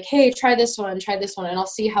 And I'll be like, hey, try this one, and I'll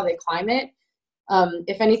see how they climb it.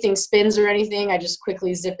 If anything spins or anything, I just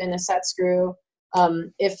quickly zip in a set screw.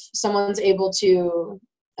 If someone's able to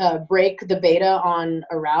break the beta on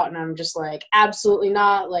a route and I'm just like, absolutely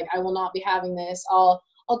not, like I will not be having this, I'll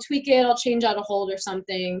tweak it, I'll change out a hold or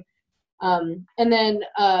something. And then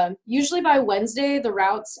usually by Wednesday, the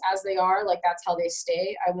routes as they are, like that's how they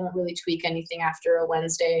stay. I won't really tweak anything after a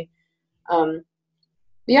Wednesday.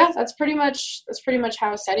 Yeah, that's pretty much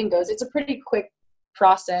how a setting goes. It's a pretty quick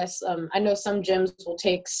process. I know some gyms will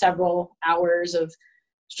take several hours of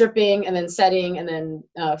stripping and then setting and then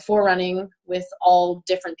forerunning with all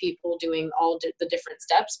different people doing all the different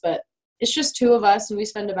steps, but it's just 2 of us and we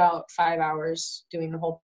spend about 5 hours doing the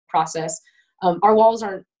whole process. Our walls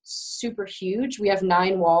aren't super huge. We have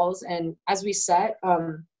 9 walls, and as we set,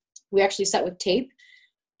 we actually set with tape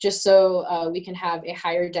just so we can have a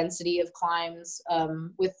higher density of climbs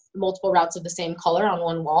with multiple routes of the same color on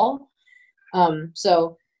one wall.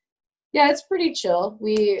 So yeah, it's pretty chill.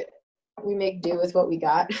 We make do with what we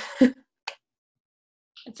got.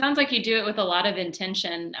 It sounds like you do it with a lot of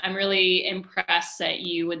intention. I'm really impressed that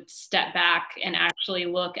you would step back and actually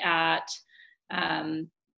look at,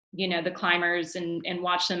 the climbers and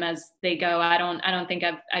watch them as they go. I don't think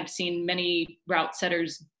I've seen many route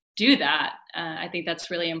setters do that. I think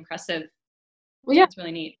that's really impressive. Well, yeah, it's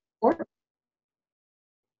really neat.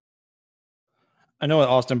 I know at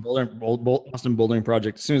Austin Bouldering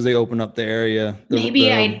Project, as soon as they open up the area,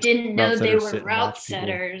 maybe I didn't know they were route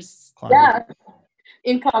setters. Yeah,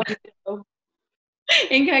 incognito.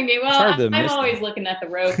 Incognito. Well, I'm always looking at the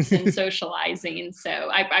ropes and socializing, so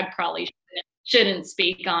I probably shouldn't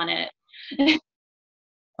speak on it.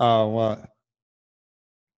 Oh, well.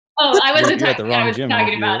 Oh, I wasn't talking about I was gym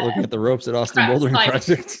talking about looking at the ropes at Austin Bouldering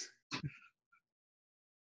Project.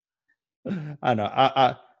 I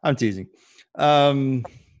know. I'm teasing.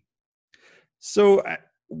 So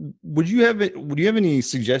would you have any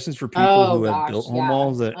suggestions for people who have built home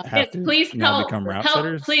walls that have to now become route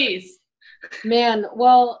setters? Please. Man,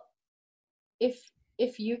 well,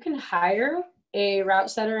 if you can hire a route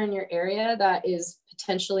setter in your area that is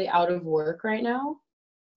potentially out of work right now,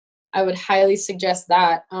 I would highly suggest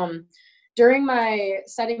that. During my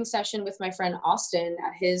setting session with my friend Austin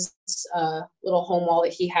at his little home wall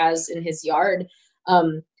that he has in his yard,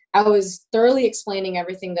 I was thoroughly explaining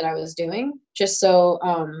everything that I was doing, just so,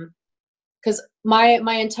 because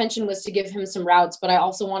my intention was to give him some routes, but I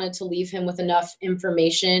also wanted to leave him with enough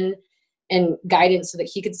information and guidance so that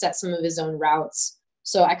he could set some of his own routes.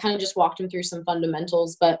 So I kind of just walked him through some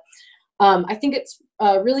fundamentals, but I think it's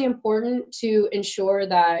really important to ensure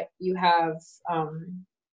that you have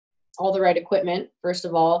all the right equipment. First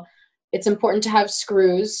of all, it's important to have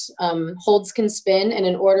screws. Holds can spin, and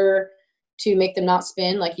in order to make them not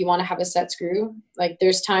spin, like you want to have a set screw. Like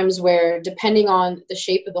there's times where, depending on the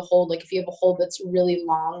shape of the hold, like if you have a hold that's really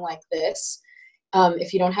long like this,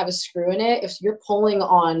 if you don't have a screw in it, if you're pulling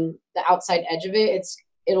on the outside edge of it,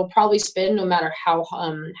 it'll probably spin no matter how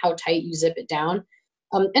tight you zip it down.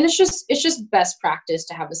 And it's just best practice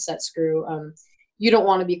to have a set screw. You don't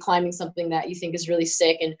want to be climbing something that you think is really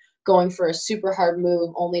sick and going for a super hard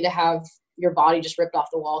move only to have your body just ripped off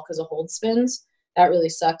the wall because a hold spins. That really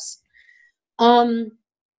sucks.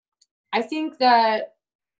 I think that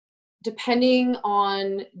depending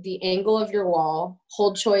on the angle of your wall,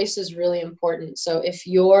 hold choice is really important. So if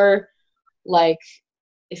you're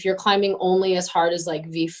climbing only as hard as like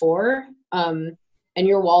V4, and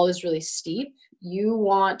your wall is really steep, you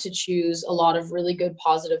want to choose a lot of really good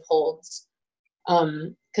positive holds.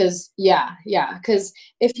 Because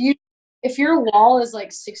if your wall is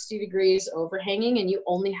like 60 degrees overhanging and you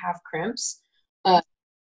only have crimps,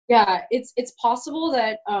 it's possible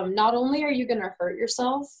that not only are you going to hurt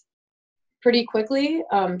yourself pretty quickly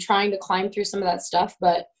trying to climb through some of that stuff,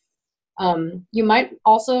 but you might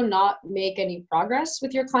also not make any progress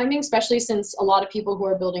with your climbing, especially since a lot of people who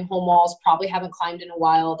are building home walls probably haven't climbed in a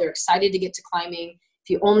while. They're excited to get to climbing. If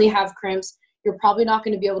you only have crimps, you're probably not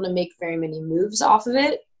going to be able to make very many moves off of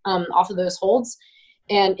it, off of those holds.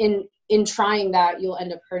 And in trying that, you'll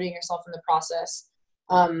end up hurting yourself in the process.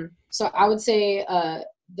 So I would say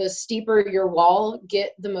the steeper your wall,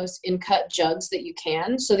 get the most in-cut jugs that you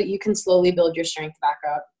can so that you can slowly build your strength back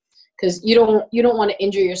up. Because you don't want to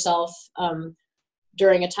injure yourself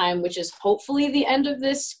during a time which is hopefully the end of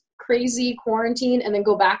this crazy quarantine, and then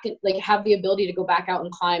go back and like have the ability to go back out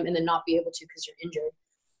and climb and then not be able to because you're injured.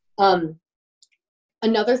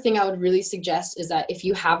 Another thing I would really suggest is that if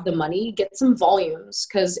you have the money, get some volumes,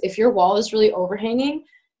 because if your wall is really overhanging,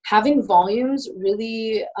 having volumes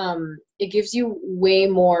really it gives you way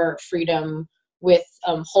more freedom with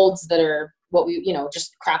holds that are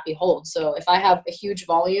just crappy holds. So if I have a huge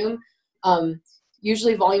volume,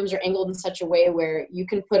 usually volumes are angled in such a way where you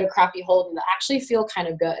can put a crappy hold and actually feel kind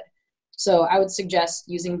of good. So I would suggest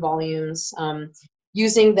using volumes,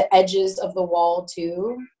 using the edges of the wall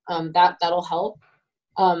too. That'll help.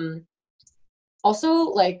 Also,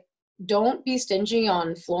 like, don't be stingy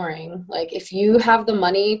on flooring. Like, if you have the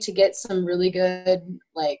money to get some really good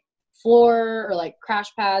like floor or like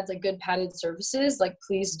crash pads, like good padded surfaces, like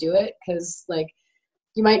please do it, because like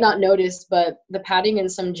you might not notice, but the padding in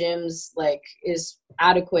some gyms like is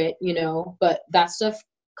adequate, but that stuff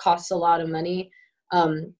costs a lot of money.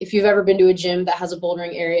 If you've ever been to a gym that has a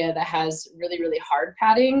bouldering area that has really, really hard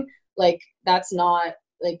padding, like that's not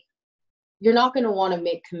like, you're not going to want to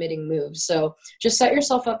make committing moves. So just set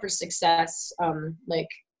yourself up for success, like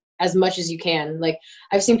as much as you can. Like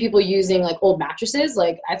I've seen people using like old mattresses.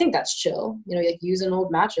 Like I think that's chill, like use an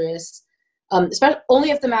old mattress. Especially only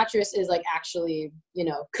if the mattress is like actually,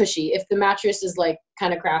 cushy. If the mattress is like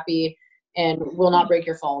kind of crappy and will not break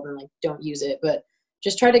your fall, then like don't use it. But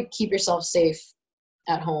just try to keep yourself safe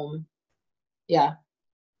at home. Yeah.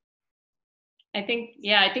 I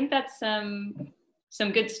think that's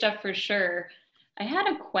some good stuff for sure. I had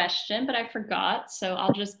a question, but I forgot, so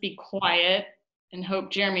I'll just be quiet and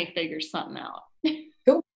hope Jeremy figures something out.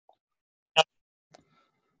 Cool.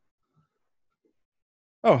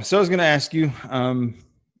 Oh, so I was going to ask you,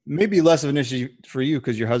 maybe less of an issue for you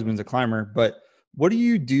because your husband's a climber, but what do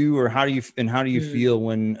you do, or how do you feel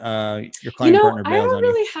when your climbing partner bails on you? I don't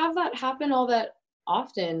really have that happen all that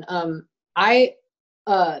often. The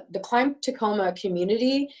Climb Tacoma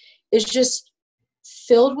community is just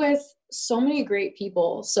filled with so many great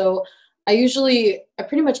people. So I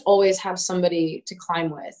pretty much always have somebody to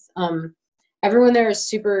climb with. Everyone there is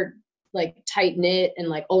super like tight knit and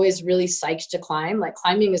like always really psyched to climb. Like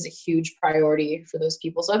climbing is a huge priority for those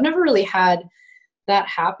people. So I've never really had that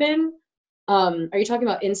happen. Are you talking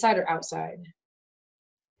about inside or outside?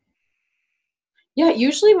 Yeah,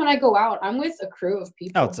 usually when I go out, I'm with a crew of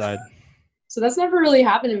people. Outside. So that's never really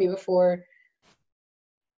happened to me before.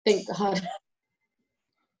 Thank God.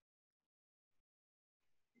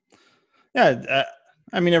 Yeah,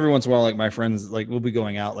 I mean, every once in a while, like my friends, like we'll be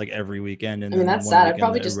going out like every weekend, and I mean that's sad. I'd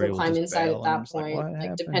probably just go climb inside at that point,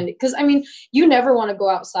 like depending, because I mean, you never want to go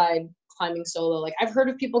outside climbing solo. Like I've heard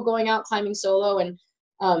of people going out climbing solo, and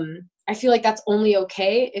I feel like that's only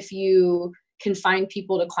okay if you can find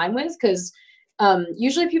people to climb with, because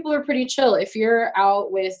usually people are pretty chill. If you're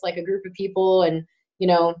out with like a group of people, and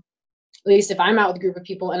at least if I'm out with a group of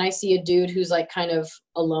people and I see a dude who's like kind of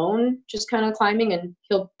alone, just kind of climbing, and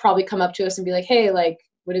he'll probably come up to us and be like, hey, like,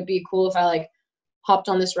 would it be cool if I like hopped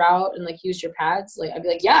on this route and like used your pads? Like, I'd be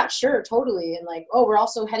like, yeah, sure, totally. And like, oh, we're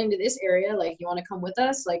also heading to this area. Like, you want to come with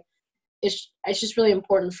us? Like, it's just really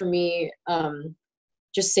important for me,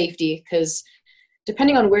 just safety, because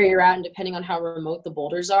depending on where you're at and depending on how remote the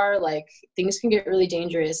boulders are, like things can get really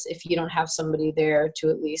dangerous if you don't have somebody there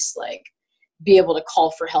to at least like be able to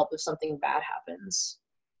call for help if something bad happens.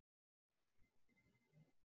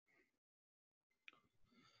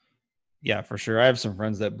 Yeah, for sure. I have some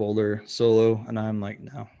friends that boulder solo, and I'm like,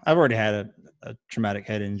 no, I've already had a traumatic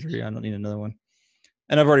head injury. I don't need another one.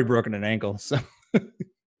 And I've already broken an ankle. So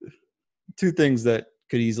two things that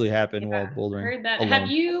could easily happen while I bouldering heard that. alone.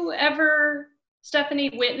 Have you ever,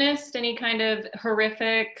 Stephanie, witnessed any kind of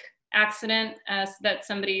horrific accident that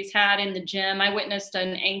somebody's had in the gym? I witnessed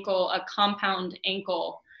a compound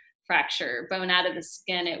ankle fracture, bone out of the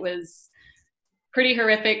skin. It was pretty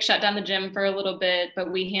horrific, shut down the gym for a little bit,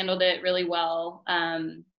 but we handled it really well.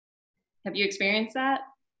 Have you experienced that?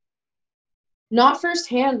 Not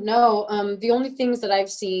firsthand, no. The only things that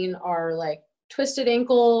I've seen are like twisted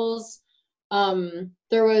ankles.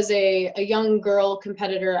 There was a young girl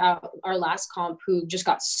competitor at our last comp who just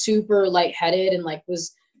got super lightheaded and like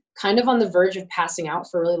was kind of on the verge of passing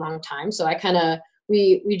out for a really long time. So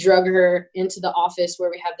we drug her into the office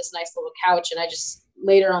where we have this nice little couch, and I just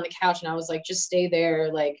laid her on the couch and I was like, just stay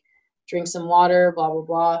there, like drink some water, blah,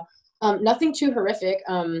 blah, blah. Nothing too horrific.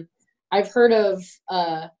 I've heard of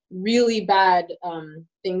really bad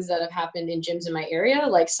things that have happened in gyms in my area,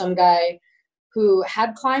 like some guy who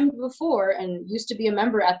had climbed before and used to be a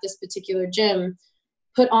member at this particular gym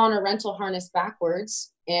put on a rental harness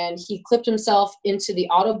backwards, and he clipped himself into the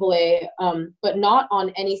auto belay, but not on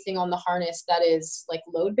anything on the harness that is like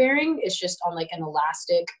load bearing. It's just on like an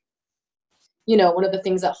elastic, one of the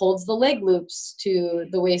things that holds the leg loops to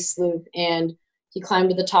the waist loop. And he climbed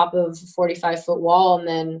to the top of a 45-foot wall and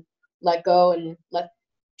then let go and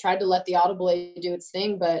tried to let the auto belay do its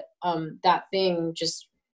thing, but that thing just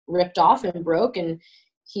ripped off and broke, and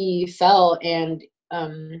he fell, and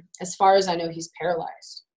as far as I know, he's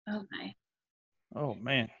paralyzed. Oh my. Oh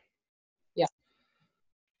man. Yeah.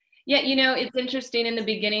 Yeah, it's interesting in the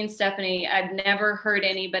beginning, Stephanie, I've never heard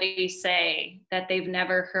anybody say that they've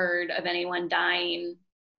never heard of anyone dying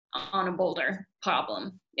on a boulder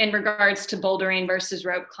problem in regards to bouldering versus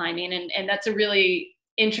rope climbing. And that's a really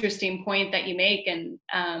interesting point that you make, and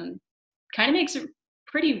kind of makes it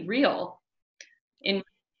pretty real.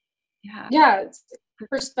 Yeah, it's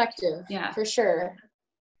perspective. Yeah, for sure.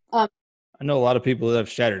 I know a lot of people that have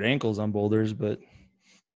shattered ankles on boulders, but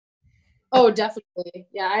oh, definitely.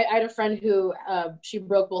 Yeah, I had a friend who she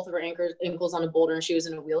broke both of her ankles on a boulder, and she was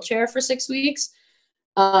in a wheelchair for 6 weeks.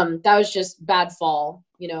 That was just bad fall,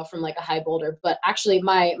 from like a high boulder. But actually,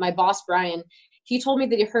 my boss Brian, he told me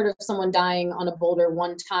that he heard of someone dying on a boulder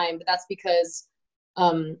one time, but that's because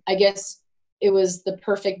I guess it was the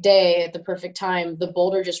perfect day at the perfect time. The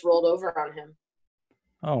boulder just rolled over on him.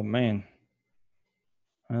 Oh man.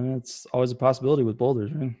 And that's always a possibility with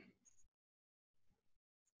boulders, right?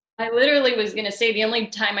 I literally was going to say the only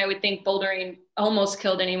time I would think bouldering almost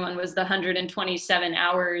killed anyone was the 127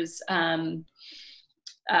 hours.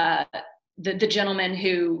 The gentleman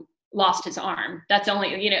who lost his arm. That's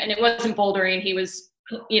only, and it wasn't bouldering. He was,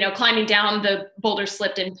 climbing down, the boulder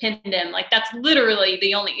slipped and pinned him. Like that's literally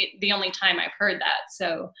the only time I've heard that.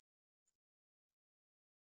 So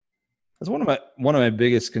that's one of my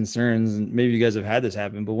biggest concerns, and maybe you guys have had this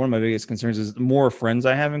happen, but one of my biggest concerns is the more friends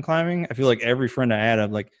I have in climbing. I feel like every friend I add,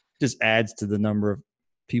 I'm like, just adds to the number of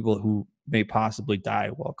people who may possibly die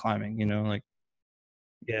while climbing,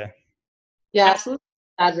 yeah. Absolutely.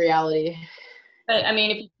 Sad reality. But I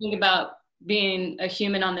mean, if you think about being a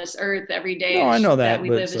human on this earth, every day I know that we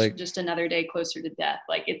but live it's is like, just another day closer to death.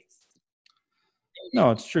 Like it's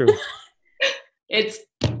true. It's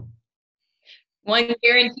one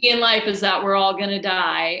guarantee in life is that we're all going to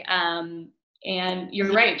die. And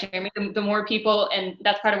you're right, Jeremy, the more people, and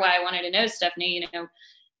that's part of why I wanted to know, Stephanie,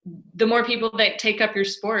 the more people that take up your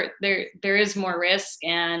sport, there is more risk.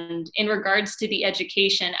 And in regards to the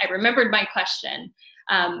education, I remembered my question.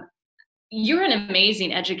 You're an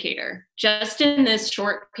amazing educator. Just in this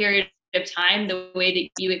short period of time, the way that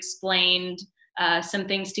you explained some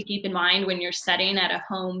things to keep in mind when you're setting at a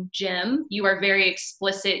home gym, you are very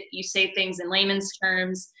explicit. You say things in layman's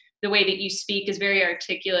terms. The way that you speak is very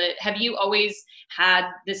articulate. Have you always had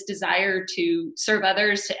this desire to serve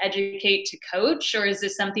others, to educate, to coach, or is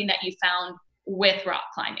this something that you found with rock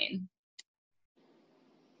climbing?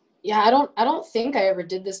 Yeah, I don't think I ever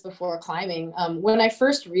did this before climbing. When I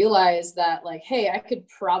first realized that, like, hey, I could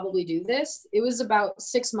probably do this, it was about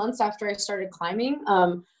 6 months after I started climbing.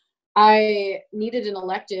 I needed an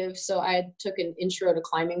elective, so I took an intro to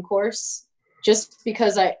climbing course just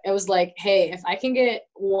because I was like, hey, if I can get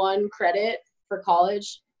 1 credit for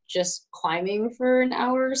college just climbing for an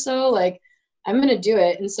hour or so, like, I'm going to do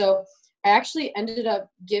it. And so I actually ended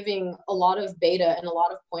up giving a lot of beta and a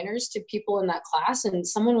lot of pointers to people in that class. And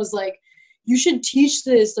someone was like, you should teach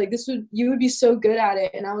this. Like, you would be so good at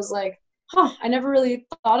it. And I was like, I never really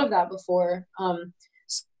thought of that before. I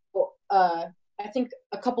think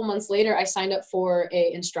a couple months later, I signed up for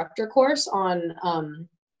a instructor course on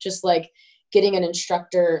just like getting an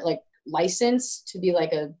instructor like license to be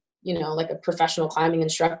like a professional climbing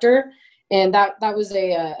instructor. And that was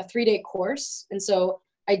a 3-day course. And so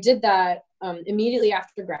I did that immediately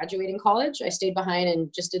after graduating college. I stayed behind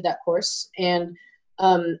and just did that course. And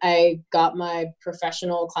I got my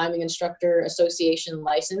Professional Climbing Instructor Association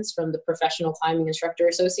license from the Professional Climbing Instructor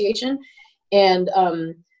Association. And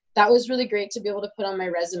that was really great to be able to put on my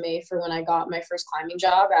resume for when I got my first climbing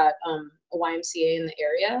job at a YMCA in the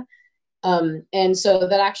area. And so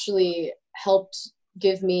that actually helped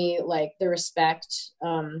give me like the respect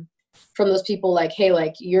from those people, like, hey,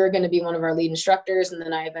 like, you're going to be one of our lead instructors. And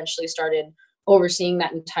then I eventually started overseeing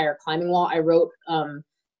that entire climbing wall. I wrote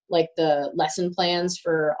like the lesson plans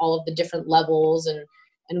for all of the different levels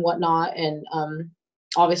and whatnot. And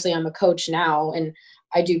obviously I'm a coach now and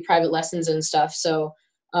I do private lessons and stuff. So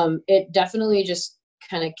it definitely just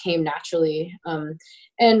kind of came naturally.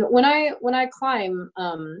 And when I climb,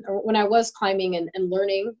 or when I was climbing and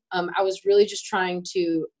learning, I was really just trying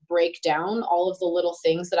to break down all of the little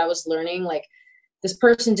things that I was learning. Like, this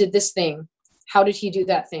person did this thing. How did he do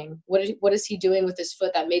that thing? What is he doing with his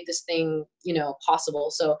foot that made this thing,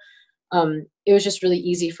 possible? So it was just really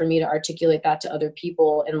easy for me to articulate that to other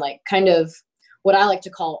people and like kind of what I like to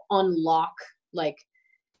call unlock like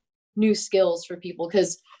new skills for people.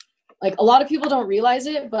 Because like a lot of people don't realize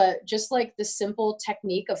it, but just like the simple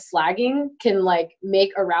technique of flagging can like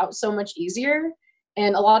make a route so much easier.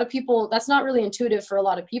 And a lot of people, that's not really intuitive for a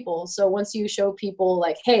lot of people. So once you show people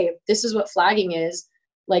like, hey, this is what flagging is,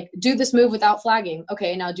 like, do this move without flagging.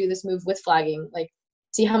 Okay, now do this move with flagging. Like,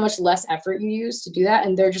 see how much less effort you use to do that.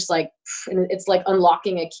 And they're just like, and it's like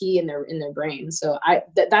unlocking a key in their brain. So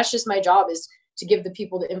that's just my job, is to give the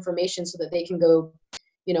people the information so that they can go,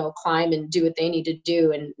 climb and do what they need to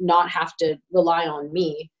do and not have to rely on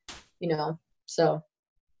me, so.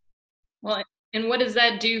 Well, and what does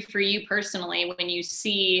that do for you personally when you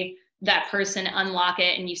see that person unlock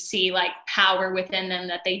it and you see like power within them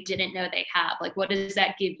that they didn't know they have? Like, what does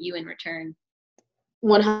that give you in return?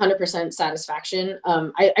 100% satisfaction.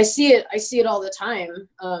 I see it all the time.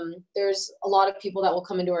 There's a lot of people that will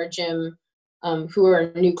come into our gym who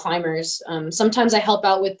are new climbers. Sometimes I help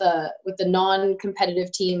out with the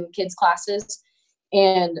non-competitive team kids classes,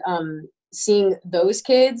 and seeing those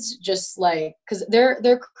kids just like, because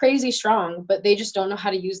they're crazy strong, but they just don't know how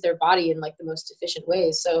to use their body in like the most efficient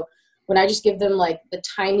ways. So when I just give them like the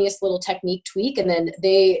tiniest little technique tweak, and then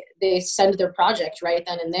they send their project right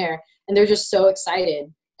then and there, and they're just so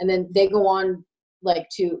excited, and then they go on like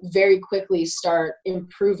to very quickly start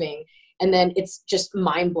improving. And then it's just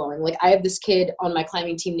mind blowing. Like, I have this kid on my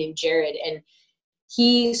climbing team named Jared, and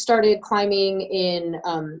he started climbing in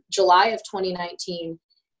July of 2019.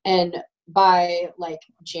 And by like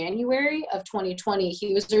January of 2020,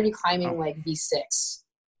 he was already climbing like V6.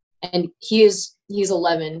 And he's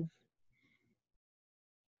 11.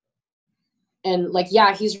 And like,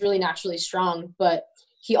 yeah, he's really naturally strong, but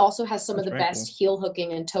he also has some of the best heel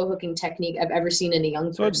hooking and toe hooking technique I've ever seen in a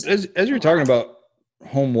young person. So as you're talking about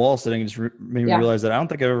home wall sitting, just made me realize that I don't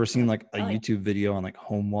think I've ever seen like a YouTube video on like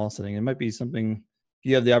home wall sitting. It might be something, if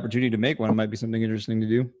you have the opportunity to make one, it might be something interesting to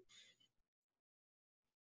do.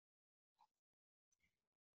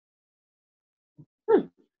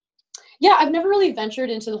 Yeah, I've never really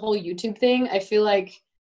ventured into the whole YouTube thing. I feel like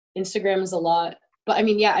Instagram is a lot, but I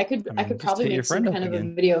mean, yeah, I could probably make some kind of a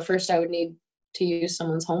video. First, I would need to use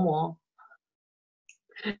someone's home wall.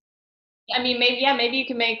 I mean, maybe you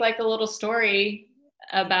can make like a little story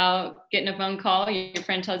about getting a phone call. Your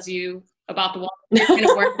friend tells you about the wall you're going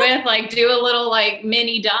to work with. Like, do a little like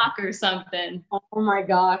mini doc or something. Oh my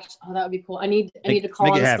gosh, that would be cool. I need to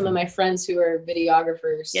call on some of my friends who are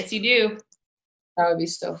videographers. Yes, you do. That would be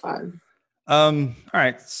so fun. All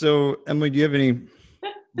right. So, Emily, do you have any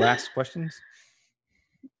last questions?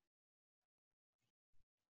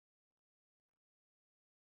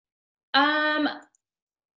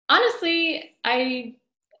 Honestly,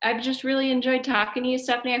 I've just really enjoyed talking to you,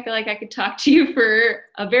 Stephanie. I feel like I could talk to you for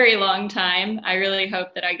a very long time. I really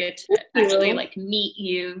hope that I get to actually like meet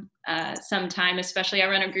you sometime, especially I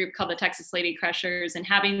run a group called the Texas Lady Crushers, and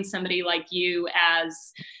having somebody like you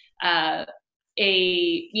as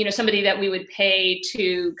somebody that we would pay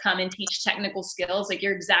to come and teach technical skills, like,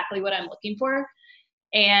 you're exactly what I'm looking for.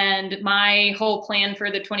 And my whole plan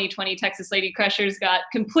for the 2020 Texas Lady Crushers got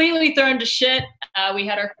completely thrown to shit. We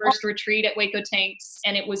had our first retreat at Waco Tanks,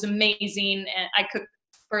 and it was amazing. And I cook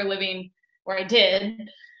for a living, or I did.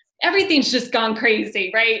 Everything's just gone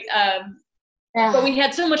crazy, right? But we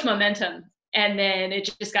had so much momentum, and then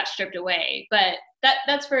it just got stripped away. But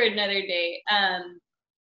that's for another day.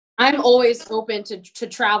 I'm always open to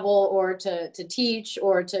travel or to teach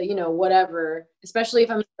or to, whatever, especially if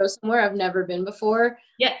I'm going to go somewhere I've never been before.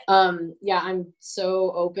 Yeah. Yeah, I'm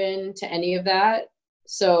so open to any of that.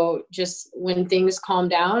 So just when things calm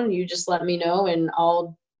down, you just let me know and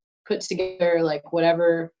I'll put together like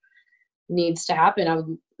whatever needs to happen. I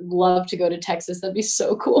would love to go to Texas. That'd be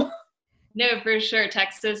so cool. No, for sure.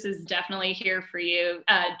 Texas is definitely here for you.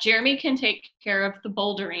 Jeremy can take care of the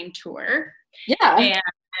bouldering tour. Yeah.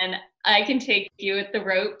 And I can take you at the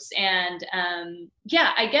ropes. And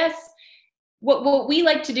yeah, I guess what we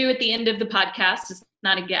like to do at the end of the podcast is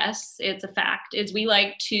not a guess, it's a fact, is we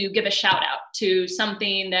like to give a shout out to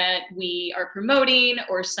something that we are promoting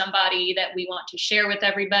or somebody that we want to share with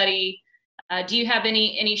everybody. Do you have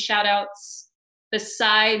any shout outs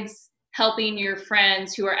besides helping your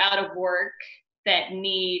friends who are out of work that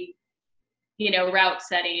need, route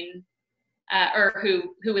setting, or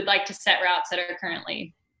who would like to set routes that are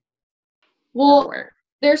currently work?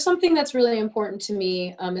 There's something that's really important to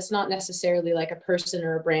me. It's not necessarily like a person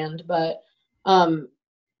or a brand, but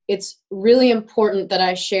it's really important that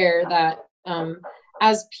I share that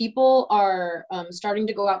as people are starting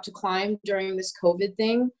to go out to climb during this COVID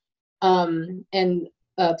thing, and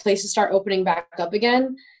places start opening back up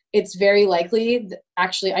again, it's very likely,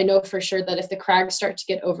 actually, I know for sure that if the crags start to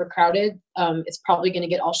get overcrowded, it's probably going to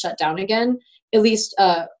get all shut down again, at least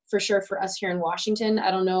for sure for us here in Washington.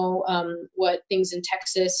 I don't know what things in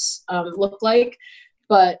Texas look like,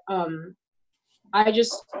 but I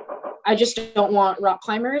just don't want rock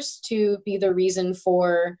climbers to be the reason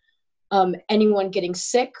for anyone getting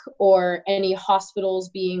sick or any hospitals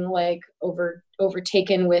being like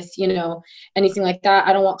overtaken with, anything like that.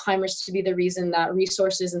 I don't want climbers to be the reason that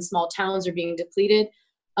resources in small towns are being depleted.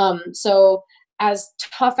 So as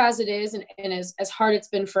tough as it is and as hard it's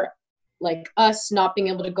been for like us not being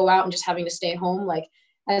able to go out and just having to stay home, like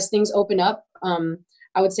as things open up,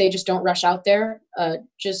 I would say just don't rush out there.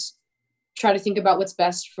 Just try to think about what's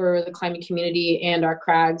best for the climbing community and our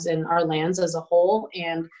crags and our lands as a whole.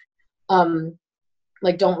 And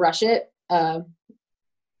like, don't rush it. I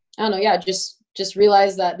don't know. Yeah. Just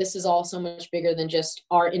realize that this is all so much bigger than just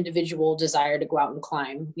our individual desire to go out and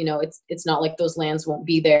climb. It's not like those lands won't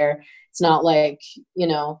be there. It's not like,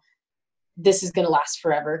 this is going to last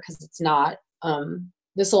forever, because it's not.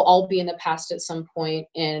 This will all be in the past at some point.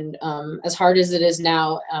 And as hard as it is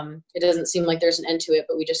now, it doesn't seem like there's an end to it,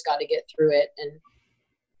 but we just got to get through it. And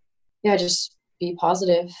yeah, just be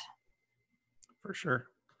positive. For sure.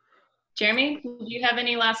 Jeremy, do you have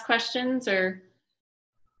any last questions or?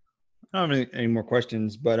 I don't have any more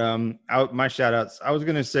questions, but my shout outs, I was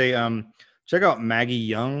going to say, check out Maggie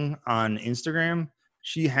Young on Instagram.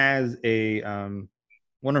 She has a,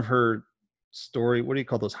 one of her story, what do you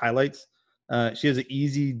call those, highlights? She has an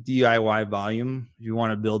easy DIY volume. If you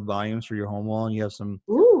want to build volumes for your home wall and you have some,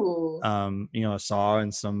 a saw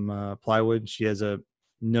and some plywood, she has a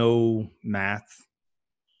no math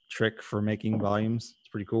trick for making volumes. It's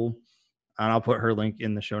pretty cool. And I'll put her link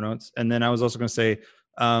in the show notes. And then I was also going to say,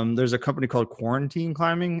 there's a company called Quarantine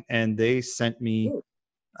Climbing, and they sent me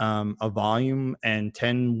a volume and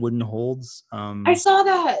 10 wooden holds. I saw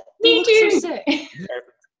that. They look so sick.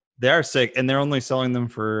 They are sick, and they're only selling them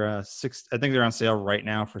for I think they're on sale right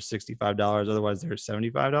now for $65. Otherwise, they're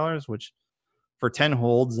 $75, which for 10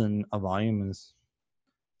 holds and a volume is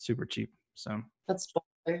super cheap. So that's what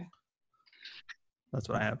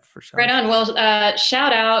I have for sure. Right on. Well,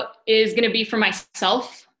 shout out is going to be for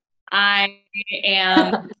myself. I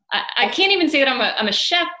can't even say that I'm a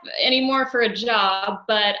chef anymore for a job,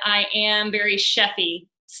 but I am very chefy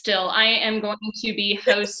still. I am going to be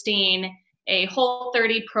hosting a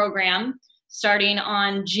Whole30 program starting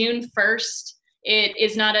on June 1st. It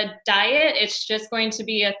is not a diet. It's just going to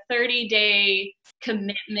be a 30-day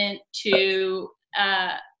commitment to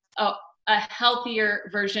a healthier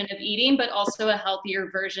version of eating, but also a healthier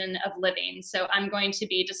version of living. So I'm going to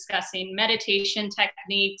be discussing meditation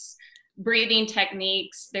techniques, breathing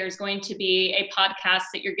techniques. There's going to be a podcast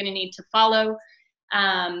that you're going to need to follow.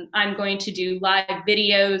 I'm going to do live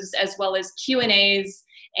videos as well as Q&As.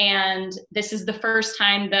 And this is the first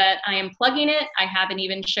time that I am plugging it. I haven't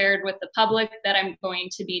even shared with the public that I'm going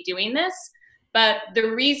to be doing this. But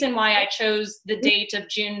the reason why I chose the date of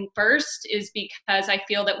June 1st is because I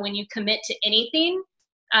feel that when you commit to anything,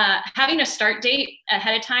 having a start date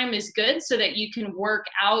ahead of time is good so that you can work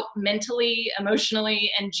out mentally, emotionally,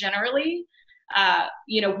 and generally,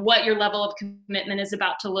 what your level of commitment is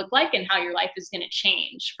about to look like and how your life is going to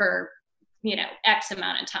change for, X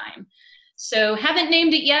amount of time. So haven't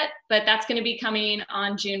named it yet, but that's going to be coming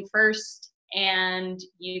on June 1st. And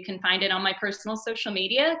you can find it on my personal social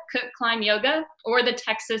media, Cook Climb Yoga, or the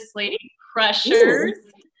Texas Lady Crushers.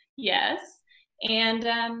 Ooh. Yes. And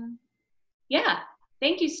yeah,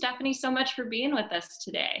 thank you, Stephanie, so much for being with us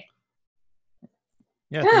today.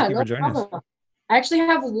 Yeah, thank you for joining us. I actually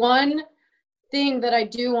have one thing that I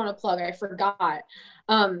do want to plug. I forgot.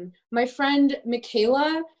 My friend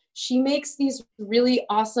Michaela, she makes these really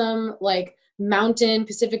awesome like mountain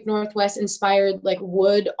Pacific Northwest inspired like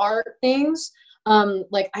wood art things.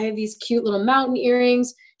 Like I have these cute little mountain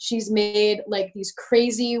earrings. She's made like these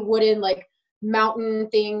crazy wooden like mountain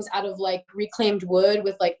things out of like reclaimed wood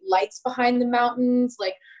with like lights behind the mountains.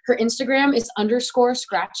 Like her Instagram is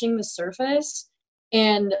 _scratching the surface.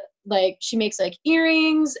 And like she makes like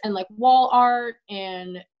earrings and like wall art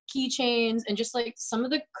and keychains and just like some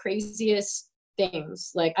of the craziest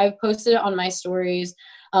things. Like I've posted it on my stories.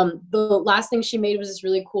 The last thing she made was this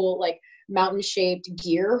really cool like mountain shaped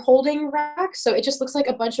gear holding rack. So it just looks like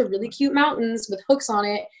a bunch of really cute mountains with hooks on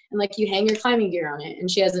it and like you hang your climbing gear on it. And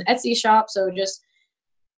she has an Etsy shop, so just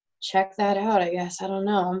check that out, I guess. I don't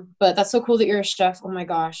know, but that's so cool that you're a chef. Oh my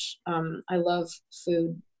gosh. I love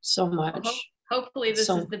food so much. Hopefully this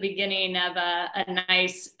is the beginning of a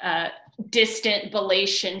nice distant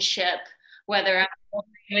relationship, whether I'm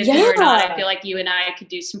with you or not. I feel like you and I could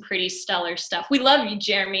do some pretty stellar stuff. We love you,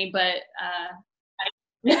 Jeremy, but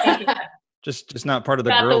I think just not part of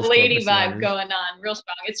the girls' the lady vibe going on real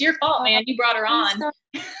strong. It's your fault, man. You brought her on.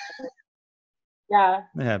 Yeah.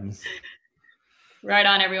 It happens. Right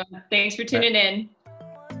on, everyone. Thanks for tuning in.